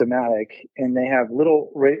asymptomatic and they have little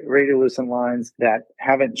radiolucent lines that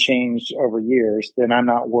haven't changed over years, then I'm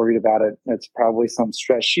not worried about it. It's probably some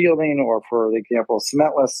stress shielding, or for the example,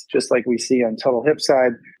 cementless, just like we see on total hip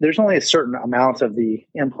side. There's only a certain amount of the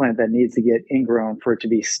implant that needs to get ingrown for it to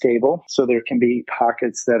be stable. So there can be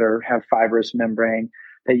pockets that have fibrous membrane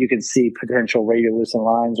that you can see potential radiolucent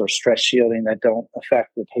lines or stress shielding that don't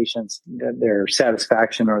affect the patient's their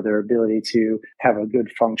satisfaction or their ability to have a good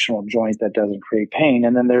functional joint that doesn't create pain.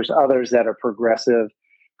 And then there's others that are progressive,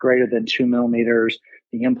 greater than 2 millimeters.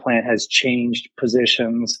 The implant has changed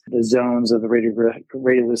positions. The zones of the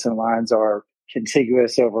radiolucent lines are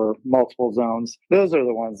contiguous over multiple zones. Those are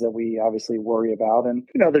the ones that we obviously worry about. And,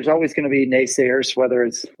 there's always going to be naysayers, whether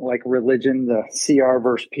it's like religion, the CR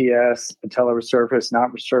versus PS, patella resurface,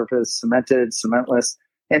 not resurface, cemented, cementless,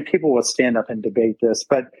 and people will stand up and debate this.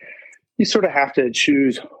 But you sort of have to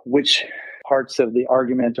choose which parts of the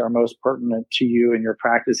argument are most pertinent to you in your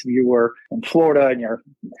practice. If you were in Florida and your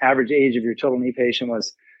average age of your total knee patient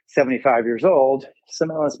was 75 years old,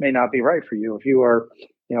 cementless may not be right for you. If you are,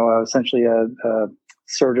 essentially a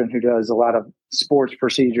surgeon who does a lot of sports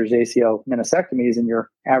procedures, ACL meniscectomies, and your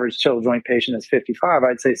average total joint patient is 55,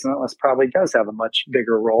 I'd say cementless probably does have a much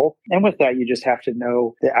bigger role. And with that, you just have to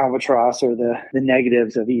know the albatross or the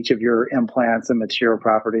negatives of each of your implants and material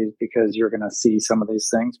properties, because you're going to see some of these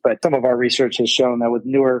things. But some of our research has shown that with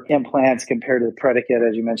newer implants compared to the predicate,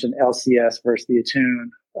 as you mentioned, LCS versus the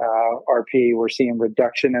Attune RP, we're seeing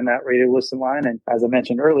reduction in that radiolucent line. And as I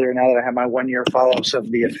mentioned earlier, now that I have my 1-year follow-ups of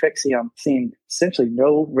the Afixium, seeing essentially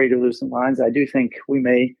no radiolucent lines, I do think we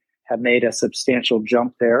may have made a substantial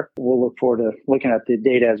jump there. We'll look forward to looking at the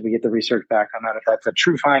data as we get the research back on that, if that's a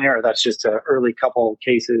true finding or that's just an early couple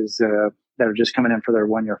cases that are just coming in for their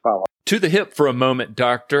 1-year follow-up. To the hip for a moment,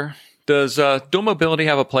 doctor. Does dual mobility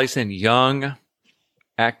have a place in young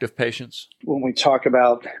active patients? When we talk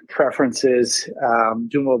about preferences,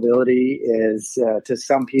 dual mobility is, to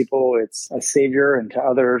some people, it's a savior, and to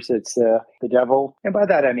others, it's the devil. And by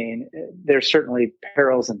that, I mean, there's certainly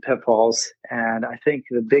perils and pitfalls. And I think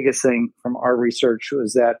the biggest thing from our research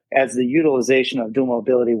was that as the utilization of dual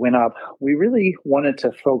mobility went up, we really wanted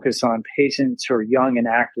to focus on patients who are young and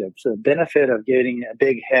active. So the benefit of getting a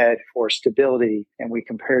big head for stability, and we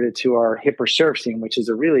compared it to our hip resurfacing, which is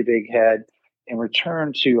a really big head, in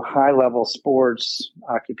return to high-level sports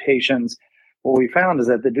occupations, what we found is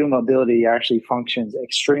that the dual mobility actually functions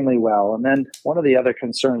extremely well. And then one of the other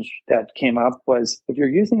concerns that came up was if you're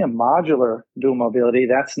using a modular dual mobility,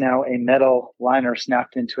 that's now a metal liner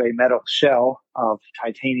snapped into a metal shell of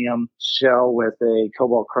titanium shell with a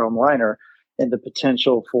cobalt chrome liner, and the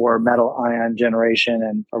potential for metal ion generation.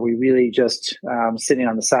 And are we really just sitting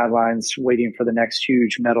on the sidelines waiting for the next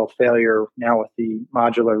huge metal failure now with the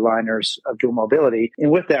modular liners of dual mobility?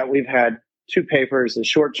 And with that, we've had 2 papers, a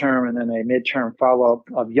short-term and then a mid-term follow-up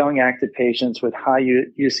of young active patients with high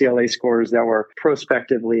UCLA scores that were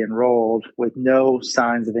prospectively enrolled with no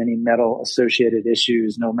signs of any metal-associated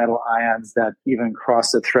issues, no metal ions that even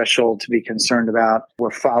cross the threshold to be concerned about.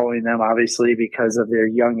 We're following them, obviously, because of their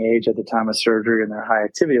young age at the time of surgery and their high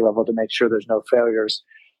activity level to make sure there's no failures.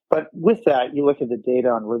 But with that, you look at the data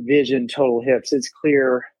on revision total hips, it's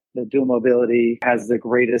clear the dual mobility has the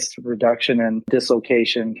greatest reduction in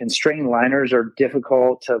dislocation. Constrained liners are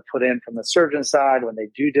difficult to put in from the surgeon side. When they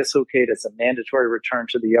do dislocate, it's a mandatory return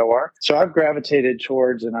to the OR. So I've gravitated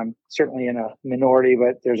towards, and I'm certainly in a minority,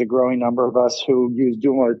 but there's a growing number of us who use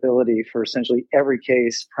dual mobility for essentially every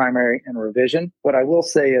case, primary and revision. What I will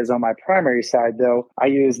say is on my primary side, though, I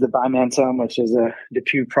use the Bimentum, which is a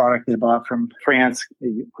DePuy product they bought from France.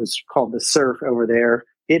 It was called the Surf over there.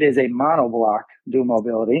 It is a monoblock dual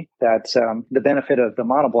mobility. That the benefit of the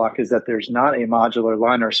monoblock is that there's not a modular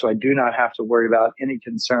liner, so I do not have to worry about any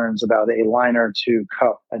concerns about a liner to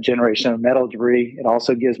cup a generation of metal debris. It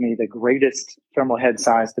also gives me the greatest femoral head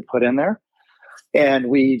size to put in there. And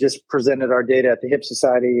we just presented our data at the Hip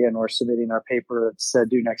Society, and we're submitting our paper that's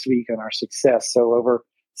due next week on our success. So over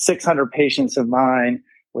 600 patients of mine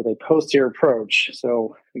with a posterior approach.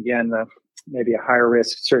 So again, maybe a higher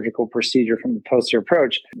risk surgical procedure from the posterior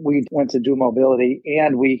approach. We went to dual mobility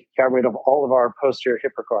and we got rid of all of our posterior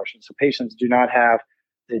hip precautions. So patients do not have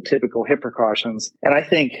the typical hip precautions. And I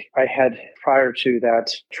think I had, prior to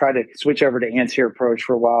that, tried to switch over to anterior approach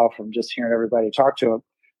for a while from just hearing everybody talk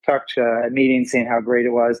at meetings, saying how great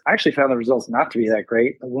it was. I actually found the results not to be that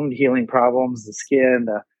great. The wound healing problems, the skin,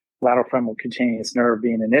 the lateral femoral cutaneous nerve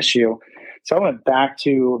being an issue. So I went back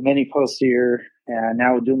to many posterior, and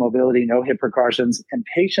now with dual mobility, no hip precautions. And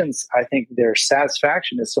patients, I think their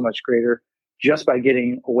satisfaction is so much greater just by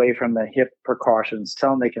getting away from the hip precautions.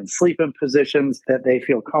 Tell them they can sleep in positions that they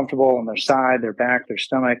feel comfortable on their side, their back, their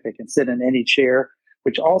stomach. They can sit in any chair,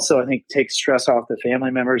 which also I think takes stress off the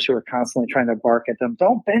family members who are constantly trying to bark at them.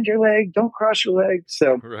 Don't bend your leg, don't cross your leg.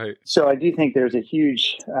 So I do think there's a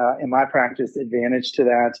huge, in my practice, advantage to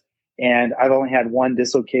that. And I've only had one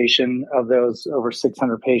dislocation of those over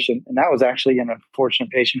 600 patients. And that was actually an unfortunate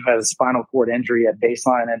patient who had a spinal cord injury at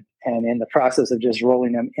baseline. And in the process of just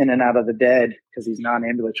rolling him in and out of the bed, because he's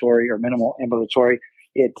non-ambulatory or minimal ambulatory,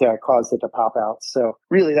 it caused it to pop out. So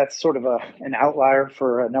really, that's sort of an outlier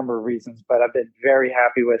for a number of reasons. But I've been very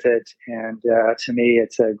happy with it. And to me,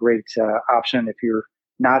 it's a great option if you're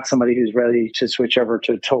not somebody who's ready to switch over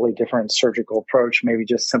to a totally different surgical approach, maybe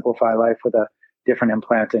just simplify life with a different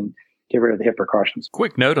implant and get rid of the hip precautions.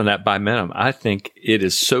 Quick note on that Bimenum. I think it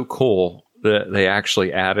is so cool that they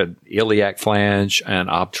actually added iliac flange and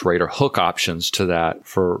obturator hook options to that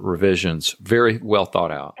for revisions. Very well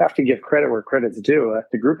thought out. Have to give credit where credit's due.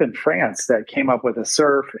 The group in France that came up with the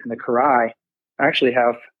SURF and the Corail actually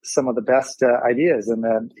have some of the best ideas. And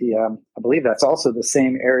I believe that's also the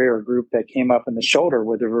same area or group that came up in the shoulder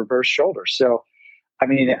with the reverse shoulder. So, I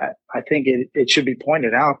mean, I think it should be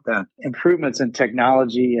pointed out that improvements in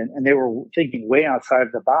technology, and they were thinking way outside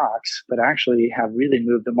of the box, but actually have really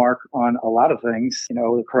moved the mark on a lot of things. You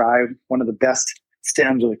know, the Corail, one of the best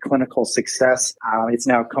stems with clinical success. It's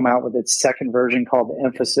now come out with its second version called the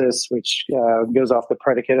Emphasis, which goes off the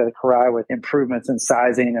predicate of the Corail with improvements in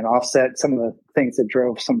sizing and offset. Some of the things that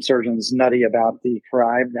drove some surgeons nutty about the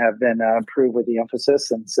Corail have been improved with the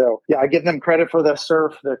Emphasis. And so, yeah, I give them credit for the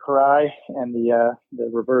SURF, the Corail, and the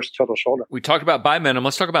reverse total shoulder. We talked about Bimenum.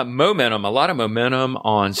 Let's talk about momentum. A lot of momentum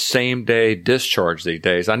on same-day discharge these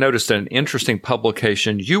days. I noticed an interesting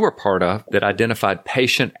publication you were part of that identified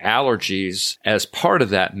patient allergies as part of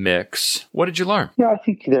that mix. What did you learn? Yeah, I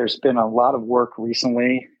think there's been a lot of work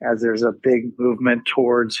recently as there's a big movement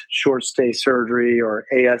towards short-stay surgery or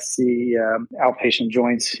ASC, outpatient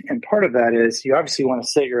joints. And part of that is you obviously want to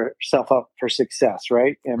set yourself up for success,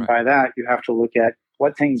 right? And by that, you have to look at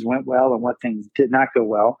what things went well and what things did not go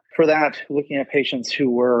well. For that, looking at patients who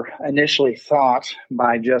were initially thought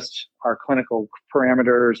by just our clinical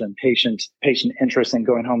parameters and patient interest in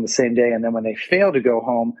going home the same day. And then when they fail to go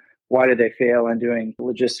home, why did they fail, and doing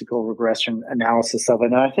logistical regression analysis of it.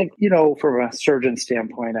 And I think, from a surgeon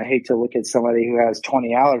standpoint, I hate to look at somebody who has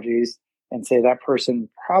 20 allergies and say that person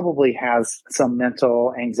probably has some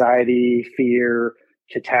mental anxiety, fear,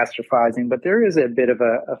 catastrophizing, but there is a bit of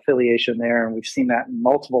a affiliation there. And we've seen that in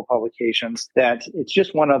multiple publications, that it's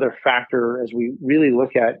just one other factor as we really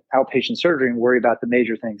look at outpatient surgery and worry about the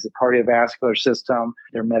major things, the cardiovascular system,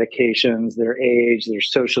 their medications, their age, their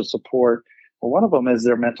social support. Well, one of them is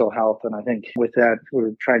their mental health. And I think with that,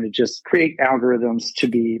 we're trying to just create algorithms to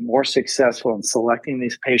be more successful in selecting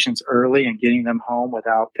these patients early and getting them home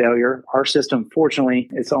without failure. Our system,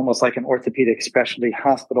 fortunately, it's almost like an orthopedic specialty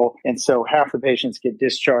hospital. And so half the patients get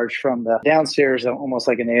discharged from the downstairs, almost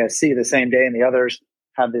like an ASC, the same day, and the others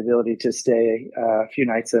have the ability to stay a few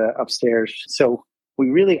nights upstairs. So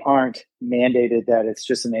we really aren't mandated that it's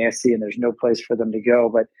just an ASC and there's no place for them to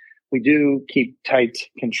go. But we do keep tight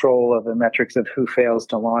control of the metrics of who fails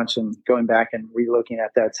to launch, and going back and relooking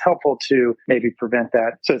at that. It's helpful to maybe prevent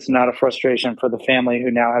that. So it's not a frustration for the family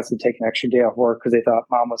who now has to take an extra day off work because they thought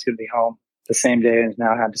mom was going to be home the same day and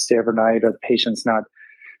now had to stay overnight, or the patient's not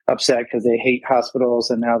upset because they hate hospitals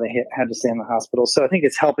and now they had to stay in the hospital. So I think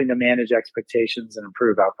it's helping to manage expectations and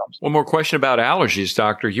improve outcomes. One more question about allergies,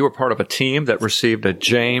 Doctor. You were part of a team that received a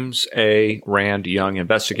James A. Rand Young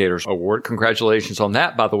Investigators Award. Congratulations on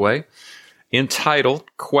that, by the way. Entitled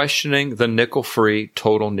Questioning the Nickel-Free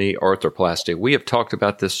Total Knee Arthroplasty. We have talked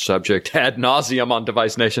about this subject ad nauseum on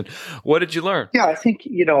Device Nation. What did you learn? Yeah, I think,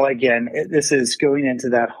 again, this is going into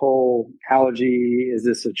that whole allergy. Is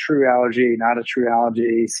this a true allergy, not a true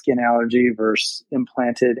allergy, skin allergy versus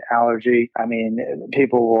implanted allergy? I mean,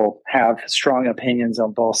 people will have strong opinions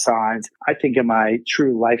on both sides. I think in my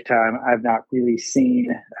true lifetime, I've not really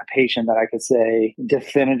seen a patient that I could say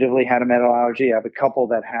definitively had a metal allergy. I have a couple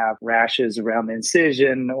that have rashes around the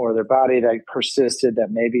incision or their body that persisted that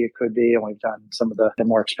maybe it could be. And we've done some of the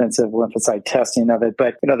more expensive lymphocyte testing of it.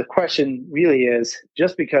 But, the question really is,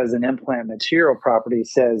 just because an implant material property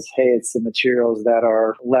says, hey, it's the materials that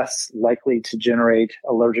are less likely to generate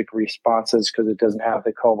allergic responses because it doesn't have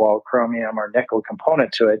the cobalt, chromium, or nickel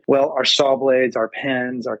component to it. Well, our saw blades, our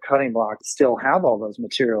pens, our cutting blocks still have all those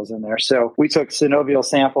materials in there. So we took synovial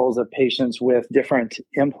samples of patients with different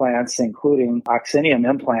implants, including oxinium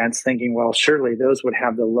implants, thinking, well, surely those would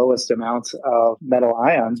have the lowest amounts of metal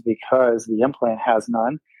ions because the implant has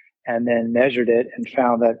none, and then measured it and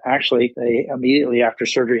found that actually they immediately after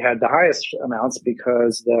surgery had the highest amounts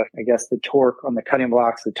because the torque on the cutting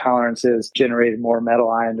blocks, the tolerances generated more metal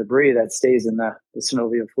ion debris that stays in the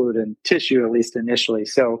synovial fluid and tissue, at least initially.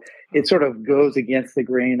 So it sort of goes against the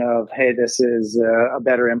grain of, hey, this is a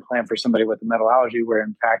better implant for somebody with a metal allergy, where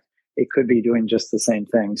in fact it could be doing just the same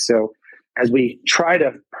thing. So as we try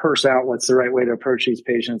to parse out what's the right way to approach these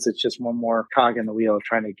patients, it's just one more cog in the wheel of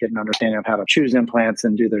trying to get an understanding of how to choose implants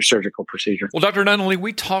and do their surgical procedure. Well, Dr. Nunnally,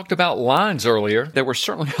 we talked about lines earlier. There were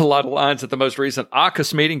certainly a lot of lines at the most recent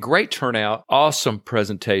AAHKS meeting. Great turnout, awesome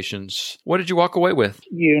presentations. What did you walk away with?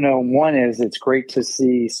 One is it's great to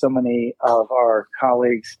see so many of our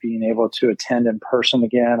colleagues being able to attend in person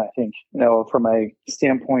again. I think, from a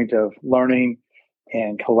standpoint of learning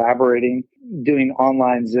and collaborating, doing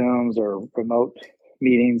online Zooms or remote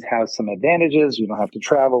meetings has some advantages. You don't have to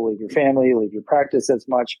travel, leave your family, leave your practice as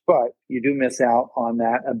much, but you do miss out on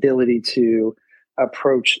that ability to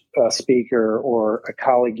approach a speaker or a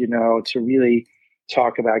colleague, to really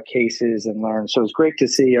talk about cases and learn. So it's great to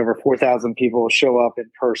see over 4,000 people show up in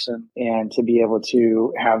person and to be able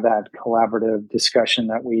to have that collaborative discussion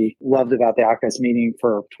that we loved about the AAHKS meeting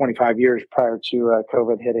for 25 years prior to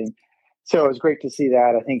COVID hitting. So it was great to see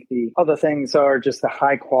that. I think the other things are just the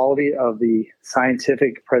high quality of the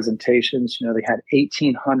scientific presentations. They had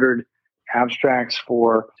 1,800 abstracts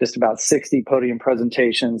for just about 60 podium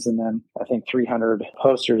presentations and then I think 300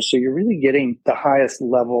 posters. So you're really getting the highest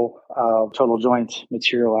level of total joint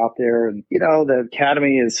material out there. And, the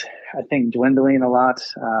academy is, I think, dwindling a lot.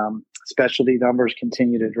 Specialty numbers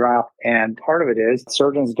continue to drop. And part of it is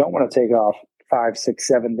surgeons don't want to take off 5, 6,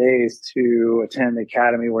 7 days to attend the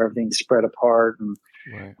academy where everything's spread apart and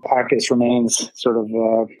right. AAHKS remains sort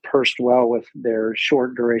of pursed well with their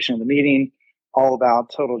short duration of the meeting, all about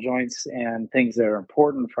total joints and things that are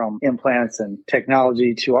important from implants and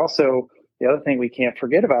technology to also the other thing we can't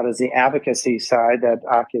forget about is the advocacy side that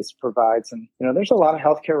AAHKS provides. And, there's a lot of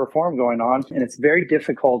healthcare reform going on, and it's very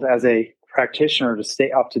difficult as a practitioner to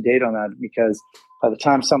stay up to date on that because by the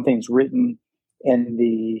time something's written in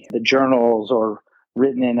the journals or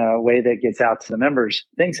written in a way that gets out to the members,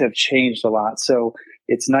 things have changed a lot. So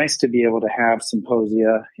it's nice to be able to have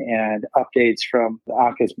symposia and updates from the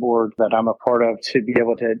AAHKS board that I'm a part of to be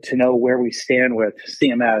able to know where we stand with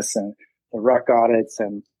CMS and the RUC audits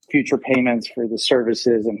and future payments for the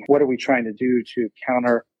services and what are we trying to do to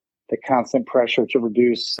counter the constant pressure to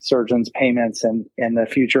reduce surgeons' payments and the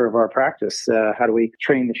future of our practice. How do we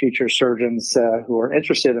train the future surgeons who are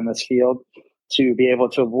interested in this field to be able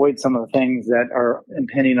to avoid some of the things that are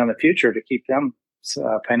impending on the future to keep them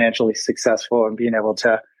financially successful and being able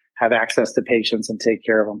to have access to patients and take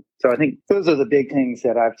care of them. So I think those are the big things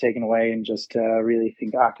that I've taken away and just really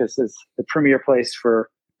think AAHKS is the premier place for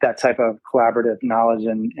that type of collaborative knowledge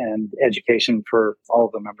and education for all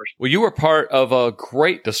of the members. Well, you were part of a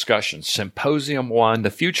great discussion, Symposium 1, the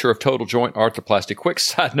future of total joint arthroplasty. Quick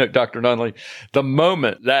side note, Dr. Nunnally, the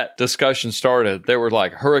moment that discussion started, there were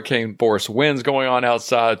like hurricane force winds going on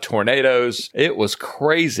outside, tornadoes. It was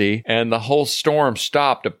crazy. And the whole storm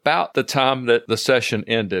stopped about the time that the session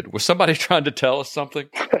ended. Was somebody trying to tell us something?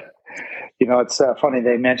 It's funny.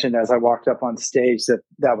 They mentioned as I walked up on stage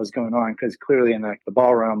that was going on because clearly in the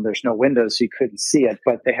ballroom, there's no windows, so you couldn't see it.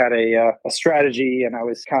 But they had a strategy, and I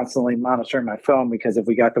was constantly monitoring my phone because if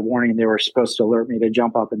we got the warning, they were supposed to alert me to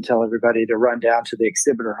jump up and tell everybody to run down to the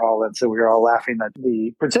exhibitor hall. And so we were all laughing that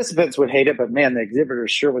the participants would hate it, but man, the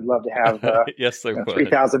exhibitors sure would love to have yes, they would.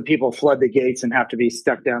 3,000 people flood the gates and have to be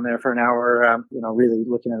stuck down there for an hour, really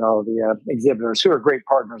looking at all of the exhibitors who are great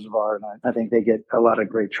partners of ours. And I think they get a lot of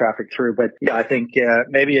great traffic through. But yeah, I think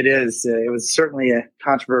maybe it is. It was certainly a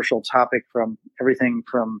controversial topic from everything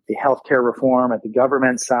from the healthcare reform at the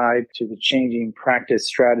government side to the changing practice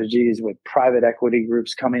strategies with private equity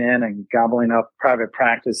groups coming in and gobbling up private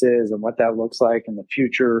practices and what that looks like in the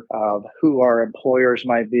future of who our employers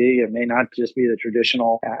might be. It may not just be the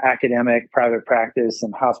traditional academic private practice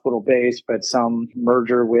and hospital based, but some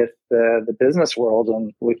merger with the business world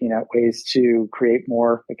and looking at ways to create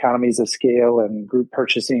more economies of scale and group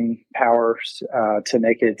purchasing powers to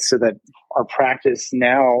make it so that our practice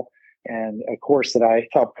now, and a course that I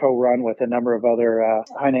helped co-run with a number of other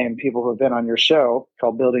high-name people who have been on your show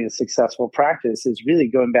called Building a Successful Practice, is really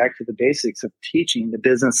going back to the basics of teaching the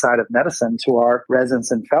business side of medicine to our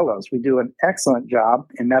residents and fellows. We do an excellent job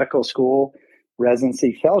in medical school,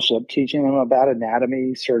 residency, fellowship, teaching them about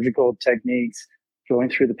anatomy, surgical techniques, going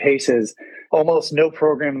through the paces. Almost no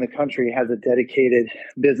program in the country has a dedicated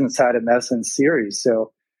business side of medicine series.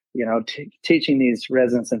 So, teaching these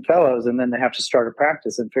residents and fellows, and then they have to start a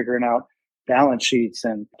practice and figuring out balance sheets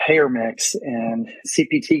and payer mix and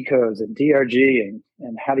CPT codes and DRG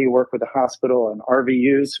and how do you work with the hospital and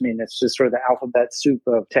RVUs. I mean, it's just sort of the alphabet soup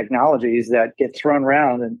of technologies that get thrown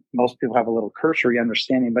around, and most people have a little cursory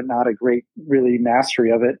understanding, but not a great, really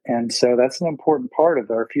mastery of it. And so that's an important part of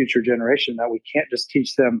our future generation, that we can't just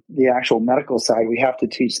teach them the actual medical side. We have to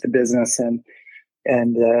teach the business and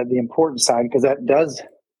the important side, because that does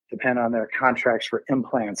depend on their contracts for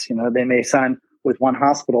implants. They may sign with one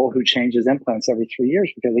hospital who changes implants every 3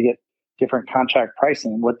 years because they get different contract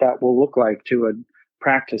pricing. What that will look like to a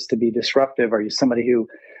practice to be disruptive. Are you somebody who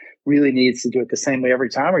really needs to do it the same way every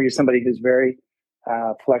time? Or are you somebody who's very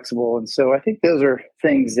flexible? And so I think those are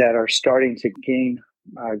things that are starting to gain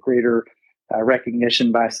greater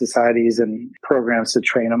recognition by societies and programs to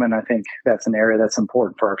train them. And I think that's an area that's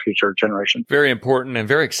important for our future generation. Very important, and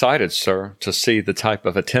very excited, sir, to see the type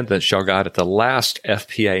of attendance y'all got at the last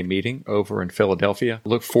FPA meeting over in Philadelphia.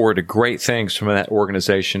 Look forward to great things from that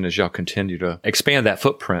organization as y'all continue to expand that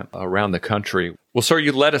footprint around the country. Well, sir,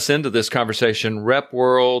 you led us into this conversation. Rep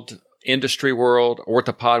world, industry world,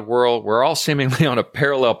 orthopod world, we're all seemingly on a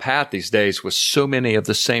parallel path these days with so many of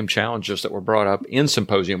the same challenges that were brought up in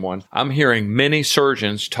Symposium 1. I'm hearing many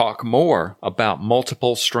surgeons talk more about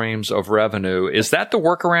multiple streams of revenue. Is that the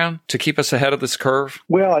workaround to keep us ahead of this curve?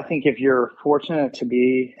 Well, I think if you're fortunate to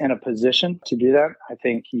be in a position to do that, I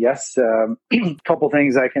think yes. A couple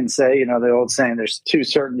things I can say, the old saying, there's two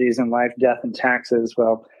certainties in life, death and taxes.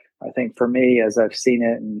 Well, I think for me, as I've seen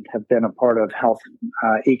it and have been a part of health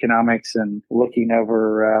economics and looking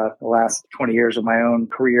over the last 20 years of my own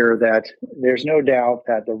career, that there's no doubt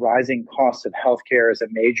that the rising cost of healthcare is a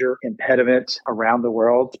major impediment around the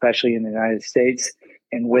world, especially in the United States.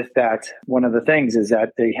 And with that, one of the things is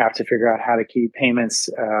that they have to figure out how to keep payments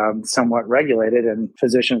somewhat regulated. And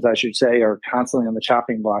physicians, I should say, are constantly on the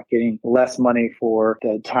chopping block, getting less money for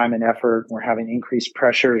the time and effort. We're having increased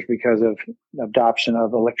pressures because of adoption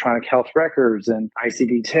of electronic health records and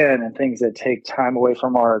ICD-10 and things that take time away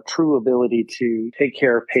from our true ability to take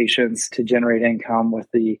care of patients, to generate income with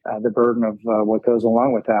the burden of what goes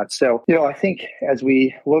along with that. So, I think as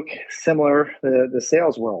we look similar, the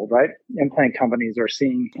sales world, right? Implant companies are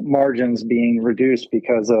seeing margins being reduced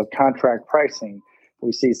because of contract pricing.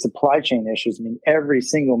 We see supply chain issues. I mean, every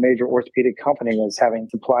single major orthopedic company is having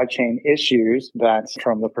supply chain issues. That's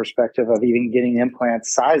from the perspective of even getting implant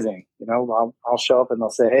sizing. I'll show up and they'll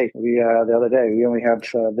say, hey, the other day, we only have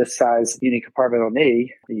this size unicompartmental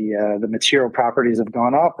knee. The material properties have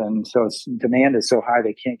gone up. And so demand is so high,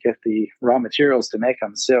 they can't get the raw materials to make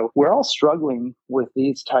them. So we're all struggling with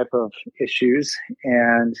these type of issues.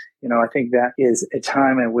 And, I think that is a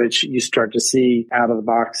time in which you start to see out of the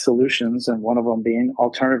box solutions, and one of them being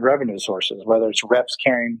alternative revenue sources, whether it's reps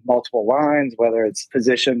carrying multiple lines, whether it's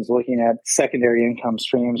physicians looking at secondary income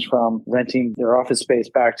streams from renting their office space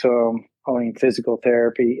back to them, owning physical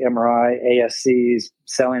therapy, MRI, ASCs,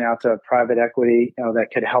 selling out to private equity, that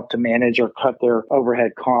could help to manage or cut their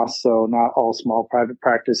overhead costs. So not all small private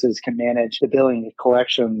practices can manage the billing,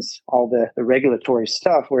 collections, all the regulatory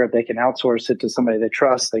stuff, where if they can outsource it to somebody they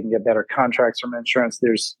trust, they can get better contracts from insurance.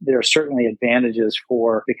 There are certainly advantages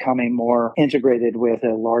for becoming more integrated with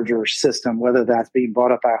a larger system, whether that's being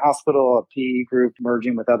bought up by a hospital, a PE group,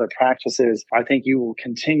 merging with other practices. I think you will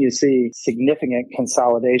continue to see significant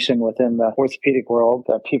consolidation within the orthopedic world,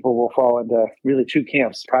 that people will fall into really two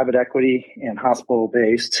camps, private equity and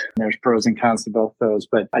hospital-based. There's pros and cons to both those,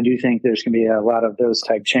 but I do think there's going to be a lot of those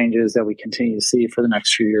type changes that we continue to see for the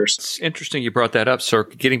next few years. It's interesting you brought that up, sir.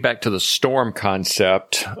 Getting back to the storm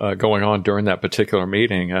concept going on during that particular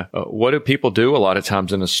meeting, what do people do a lot of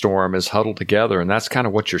times in a storm is huddle together, and that's kind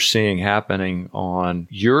of what you're seeing happening on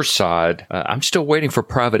your side. I'm still waiting for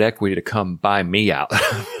private equity to come buy me out.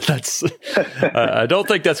 I don't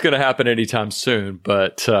think that's going to happen anytime soon,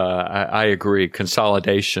 but I agree.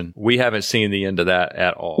 Consolidation, we haven't seen the end of that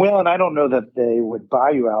at all. Well, and I don't know that they would buy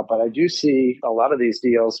you out, but I do see a lot of these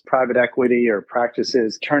deals, private equity or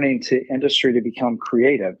practices turning to industry to become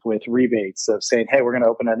creative with rebates of saying, hey, we're going to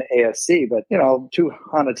open an ASC, but 2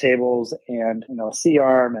 HANA tables and a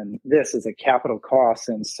C-arm, and this is a capital cost.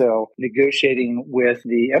 And so negotiating with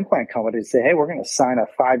the implant company to say, hey, we're going to sign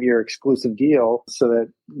a 5-year exclusive deal so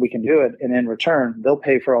that we can do it. And in return, they'll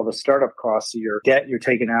pay for all the startup costs. Your debt you're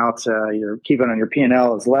taking out, you're keeping on your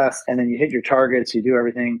P&L is less. And then you hit your targets, you do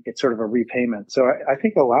everything. It's sort of a repayment. So I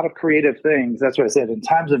think a lot of creative things, that's what I said, in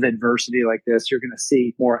times of adversity like this, you're going to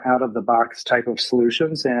see more out of the box type of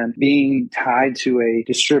solutions, and being tied to a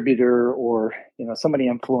distributor or somebody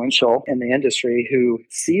influential in the industry who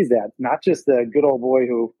sees that, not just the good old boy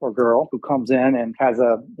or girl who comes in and has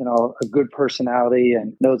a good personality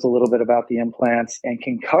and knows a little bit about the implants and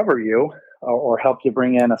can cover you or help you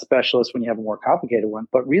bring in a specialist when you have a more complicated one.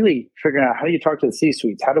 But really figuring out, how do you talk to the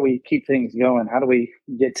C-suites? How do we keep things going? How do we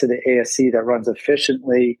get to the ASC that runs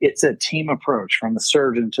efficiently? It's a team approach from the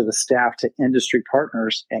surgeon to the staff to industry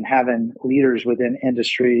partners, and having leaders within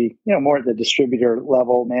industry, more at the distributor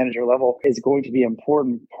level, manager level, is going to be an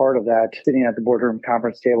important part of that, sitting at the boardroom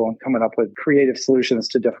conference table and coming up with creative solutions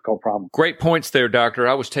to difficult problems. Great points there, Doctor.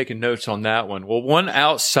 I was taking notes on that one. Well, one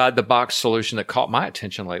outside the box solution that caught my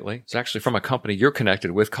attention lately is actually from a company you're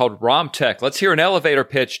connected with called Romtech. Let's hear an elevator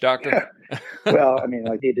pitch, Doctor. Well, I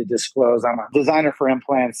need to disclose, I'm a designer for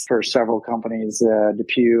implants for several companies,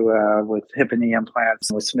 DePuy with hip and knee implants,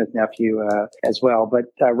 with Smith Nephew as well. But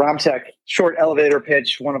Romtech, short elevator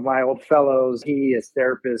pitch, one of my old fellows, he is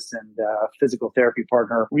therapist and physical therapy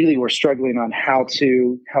partner, really were struggling on how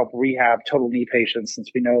to help rehab total knee patients, since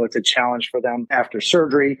we know it's a challenge for them after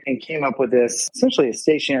surgery, and came up with this, essentially a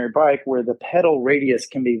stationary bike where the pedal radius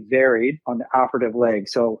can be varied on the operative leg.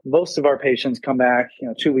 So most of our patients come back,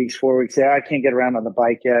 2 weeks, 4 weeks, say, I can't get around on the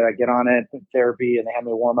bike yet. I get on it with therapy and they have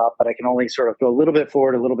me warm up, but I can only sort of go a little bit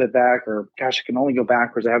forward, a little bit back, or gosh, I can only go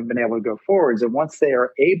backwards. I haven't been able to go forwards. And once they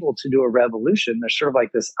are able to do a revolution, they're sort of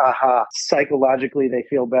like this aha. Psychologically, they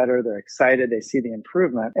feel better. They're excited. They see the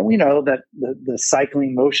improvement. And we know that the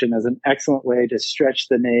cycling motion is an excellent way to stretch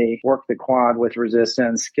the knee, work the quad with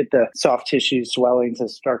resistance, get the soft tissue swelling to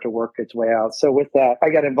start to work its way out. So with that, I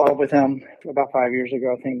got involved with him about 5 years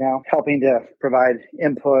ago, I think now, helping to provide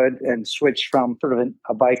input and switch from sort of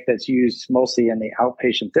a bike that's used mostly in the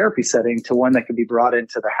outpatient therapy setting to one that can be brought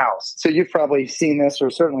into the house. So you've probably seen this, or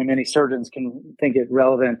certainly many surgeons can think it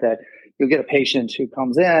relevant, that you'll get a patient who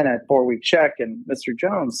comes in at 4-week check and, Mr.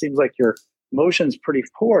 Jones, seems like your motion's pretty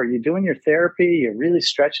poor. You're doing your therapy, you're really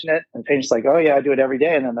stretching it. And the patient's like, oh yeah, I do it every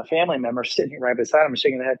day. And then the family member sitting right beside him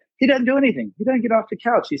shaking their head. He doesn't do anything. He doesn't get off the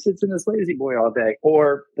couch. He sits in his lazy boy all day.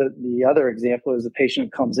 Or the other example is a patient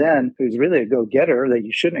who comes in who's really a go-getter that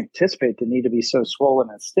you shouldn't anticipate to need to be so swollen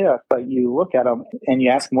and stiff. But you look at them and you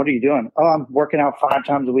ask them, what are you doing? Oh, I'm working out 5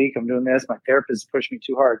 times a week. I'm doing this. My therapist is pushing me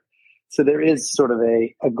too hard. So there is sort of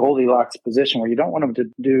a Goldilocks position where you don't want them to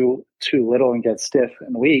do too little and get stiff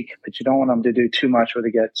and weak, but you don't want them to do too much where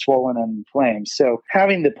they get swollen and inflamed. So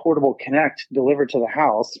having the portable Connect delivered to the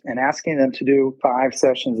house and asking them to do 5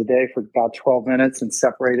 sessions a day for about 12 minutes and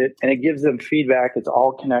separate it, and it gives them feedback. It's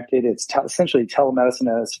all connected. It's essentially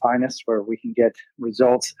telemedicine at its finest, where we can get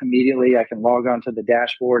results immediately. I can log onto the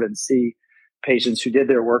dashboard and see patients who did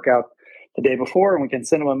their workout the day before, and we can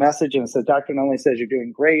send them a message and say, Dr. Nunley says you're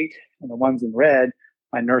doing great. And the ones in red,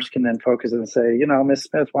 my nurse can then focus and say, Ms.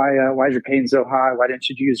 Smith, why is your pain so high? Why didn't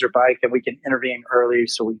you use your bike? And we can intervene early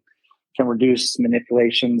so we can reduce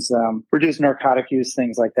manipulations, reduce narcotic use,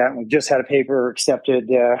 things like that. And we just had a paper accepted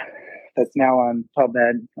that's now on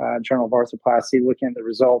PubMed, Journal of Arthroplasty, looking at the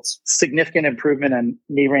results. Significant improvement in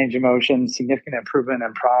knee range of motion, significant improvement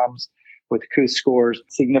in problems with KOOS scores,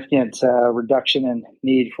 significant reduction in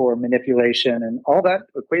need for manipulation. And all that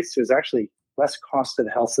equates to is actually less cost to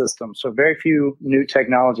the health system. So very few new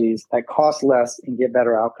technologies that cost less and get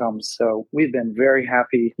better outcomes. So we've been very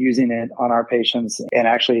happy using it on our patients. And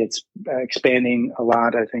actually it's expanding a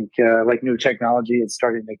lot. I think like new technology, it's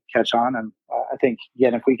starting to catch on. And I think,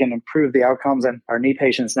 again, if we can improve the outcomes, and our knee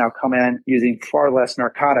patients now come in using far less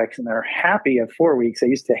narcotics and they're happy at 4 weeks. I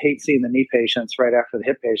used to hate seeing the knee patients right after the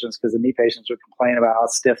hip patients because the knee patients would complain about how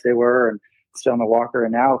stiff they were and still in the walker.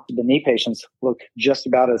 And now the knee patients look just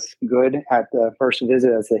about as good at the first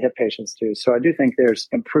visit as the hip patients do. So I do think there's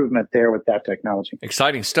improvement there with that technology.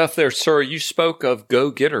 Exciting stuff there, sir. You spoke of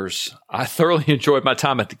go-getters. I thoroughly enjoyed my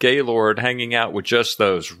time at the Gaylord hanging out with just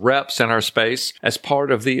those reps in our space as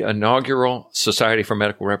part of the inaugural Society for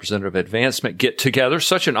Medical Representative Advancement get-together.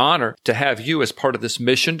 Such an honor to have you as part of this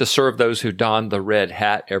mission to serve those who don the red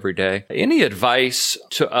hat every day. Any advice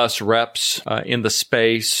to us reps in the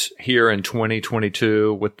space here in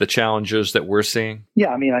 2022 with the challenges that we're seeing?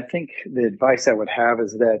 Yeah, I think the advice I would have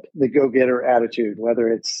is that the go-getter attitude, whether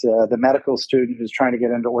it's the medical student who's trying to get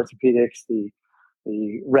into orthopedics, the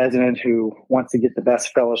resident who wants to get the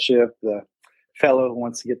best fellowship, the fellow who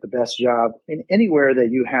wants to get the best job, and anywhere that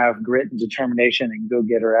you have grit and determination and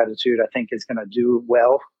go-getter attitude, I think is going to do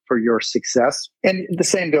well for your success. And the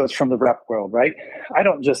same goes from the rep world, right? I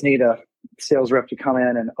don't just need a sales rep to come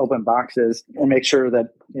in and open boxes and make sure that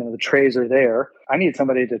the trays are there. I need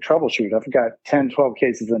somebody to troubleshoot. I've got 10, 12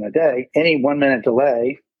 cases in a day. Any 1 minute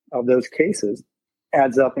delay of those cases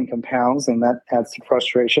adds up and compounds, and that adds to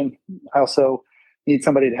frustration. I also need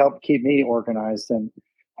somebody to help keep me organized and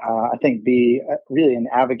I think be really an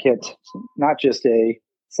advocate, not just a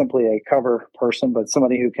simply a cover person, but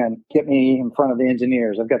somebody who can get me in front of the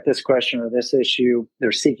engineers. I've got this question or this issue.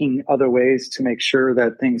 They're seeking other ways to make sure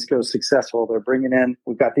that things go successful. They're bringing in,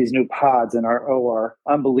 we've got these new pods in our OR.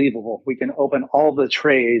 Unbelievable. We can open all the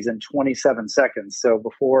trays in 27 seconds. So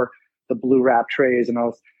before the blue wrap trays and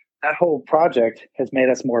all, that whole project has made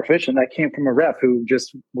us more efficient. That came from a rep who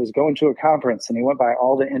just was going to a conference and he went by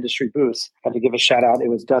all the industry booths. I had to give a shout out. It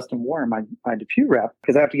was Dustin Warren, my DePuy rep,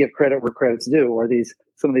 because I have to give credit where credit's due, or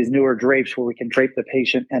some of these newer drapes where we can drape the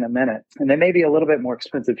patient in a minute. And they may be a little bit more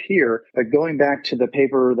expensive here, but going back to the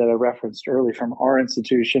paper that I referenced earlier from our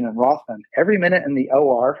institution and Rothman, every minute in the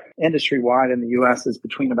OR industry-wide in the U.S. is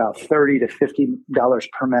between about $30 to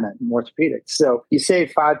 $50 per minute in orthopedics. So you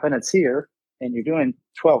save 5 minutes here, and you're doing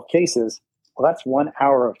 12 cases, well, that's 1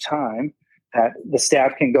 hour of time that the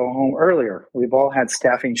staff can go home earlier. We've all had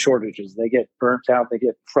staffing shortages. They get burnt out. They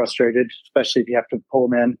get frustrated, especially if you have to pull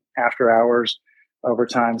them in after hours,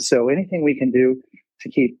 overtime. So anything we can do to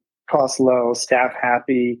keep costs low, staff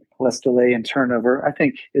happy, less delay and turnover, I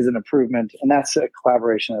think is an improvement. And that's a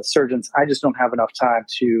collaboration as surgeons. I just don't have enough time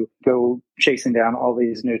to go chasing down all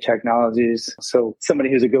these new technologies. So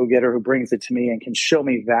somebody who's a go-getter who brings it to me and can show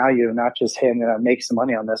me value, not just, hey, I'm going to make some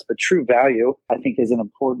money on this, but true value, I think is an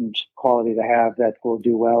important quality to have that will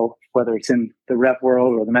do well, whether it's in the rep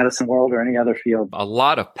world or the medicine world or any other field. A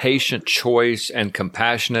lot of patient choice and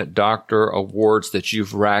compassionate doctor awards that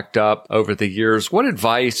you've racked up over the years. What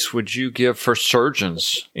advice would you give for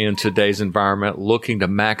surgeons in today's environment looking to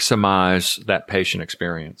maximize that patient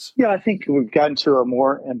experience? Yeah, I think we've gotten to a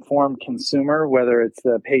more informed consumer, whether it's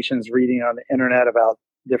the patients reading on the internet about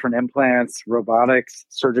different implants, robotics,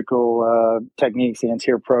 surgical techniques, the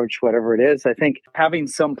anterior approach, whatever it is. I think having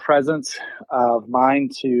some presence of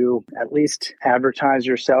mind to at least advertise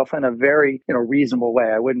yourself in a very, reasonable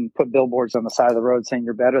way. I wouldn't put billboards on the side of the road saying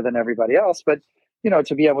you're better than everybody else, but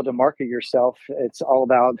to be able to market yourself, it's all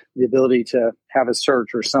about the ability to have a search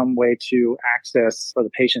or some way to access for the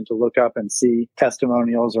patient to look up and see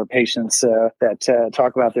testimonials or patients that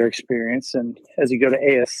talk about their experience. And as you go to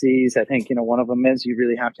ASCs, I think, one of them is you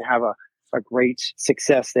really have to have a great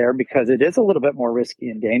success there because it is a little bit more risky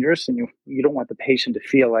and dangerous. And you don't want the patient to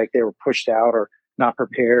feel like they were pushed out or not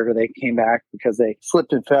prepared or they came back because they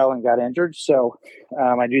slipped and fell and got injured. So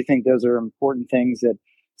I do think those are important things that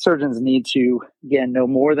surgeons need to, again, know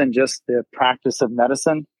more than just the practice of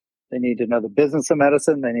medicine. They need to know the business of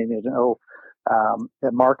medicine. They need to know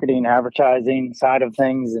the marketing, advertising side of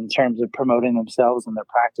things in terms of promoting themselves and their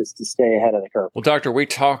practice to stay ahead of the curve. Well, doctor, we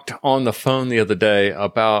talked on the phone the other day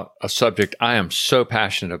about a subject I am so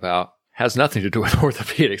passionate about. Has nothing to do with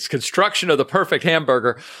orthopedics, construction of the perfect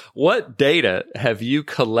hamburger. What data have you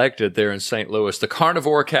collected there in St. Louis, the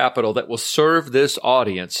carnivore capital that will serve this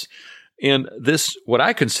audience in this, what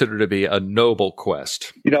I consider to be a noble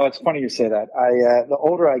quest? It's funny you say that. The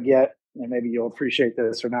older I get, and maybe you'll appreciate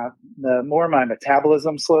this or not, the more my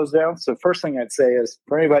metabolism slows down. So first thing I'd say is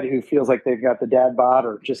for anybody who feels like they've got the dad bod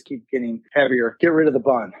or just keep getting heavier, get rid of the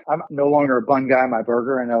bun. I'm no longer a bun guy. My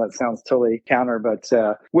burger, I know that sounds totally counter, but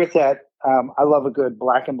with that, I love a good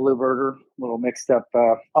black and blue burger, little mixed up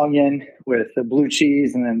onion with the blue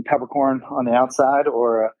cheese and then peppercorn on the outside,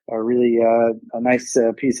 or a really a nice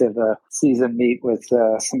piece of seasoned meat with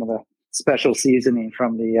some of the special seasoning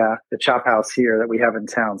from the chop house here that we have in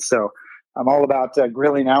town. So I'm all about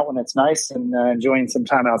grilling out when it's nice and enjoying some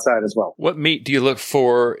time outside as well. What meat do you look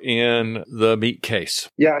for in the meat case?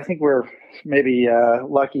 Yeah, I think we're maybe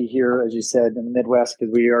lucky here, as you said, in the Midwest,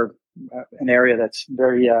 because we are an area that's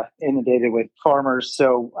very inundated with farmers.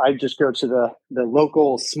 So I just go to the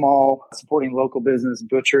local, small, supporting local business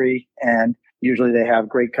butchery, and usually they have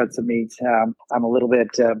great cuts of meat. I'm a little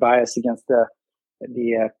bit biased against the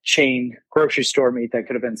chain grocery store meat that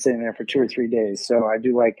could have been sitting there for 2 or 3 days. So I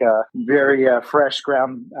do like very fresh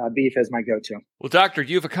ground beef as my go-to. Well, doctor,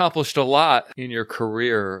 you've accomplished a lot in your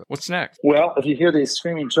career. What's next? Well, if you hear these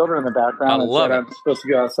screaming children in the background, I'm supposed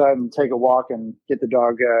to go outside and take a walk and get the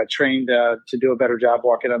dog trained to do a better job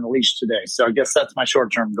walking on the leash today. So I guess that's my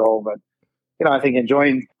short-term goal. But I think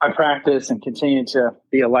enjoying my practice and continuing to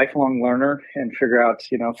be a lifelong learner and figure out,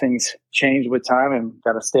 things change with time and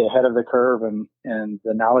got to stay ahead of the curve, and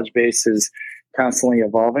the knowledge base is constantly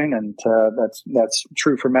evolving. And that's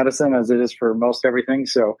true for medicine as it is for most everything.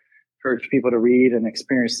 So encourage people to read and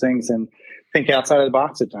experience things and think outside of the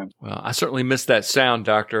box at times. Well, I certainly miss that sound,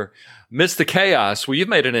 doctor. Miss the chaos. Well, you've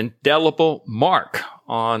made an indelible mark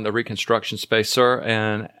on the reconstruction space, sir.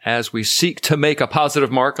 And as we seek to make a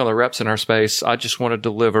positive mark on the reps in our space, I just want to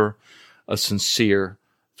deliver a sincere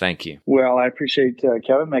Thank you. Well, I appreciate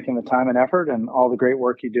Kevin making the time and effort and all the great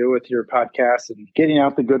work you do with your podcast and getting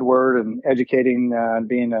out the good word and educating and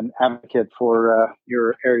being an advocate for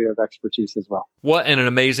your area of expertise as well. What an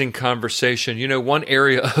amazing conversation. You know, one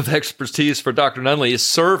area of expertise for Dr. Nunley is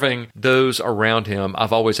serving those around him.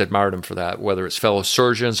 I've always admired him for that, whether it's fellow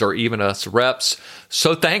surgeons or even us reps.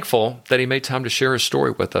 So thankful that he made time to share his story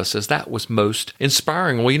with us, as that was most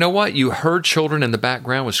inspiring. Well, you know what? You heard children in the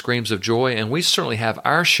background with screams of joy, and we certainly have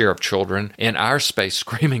our share of children in our space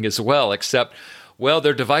screaming as well, except, well,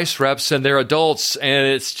 they're device reps and they're adults, and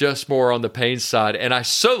it's just more on the pain side. And I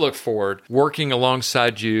so look forward working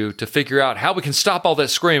alongside you to figure out how we can stop all that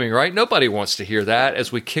screaming, right? Nobody wants to hear that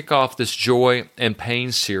as we kick off this joy and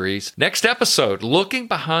pain series. Next episode, looking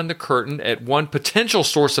behind the curtain at one potential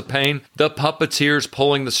source of pain, the puppeteers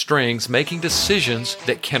pulling the strings, making decisions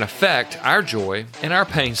that can affect our joy and our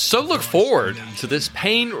pain. So look forward to this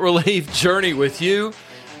pain relief journey with you.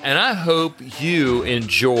 And I hope you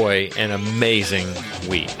enjoy an amazing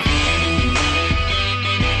week.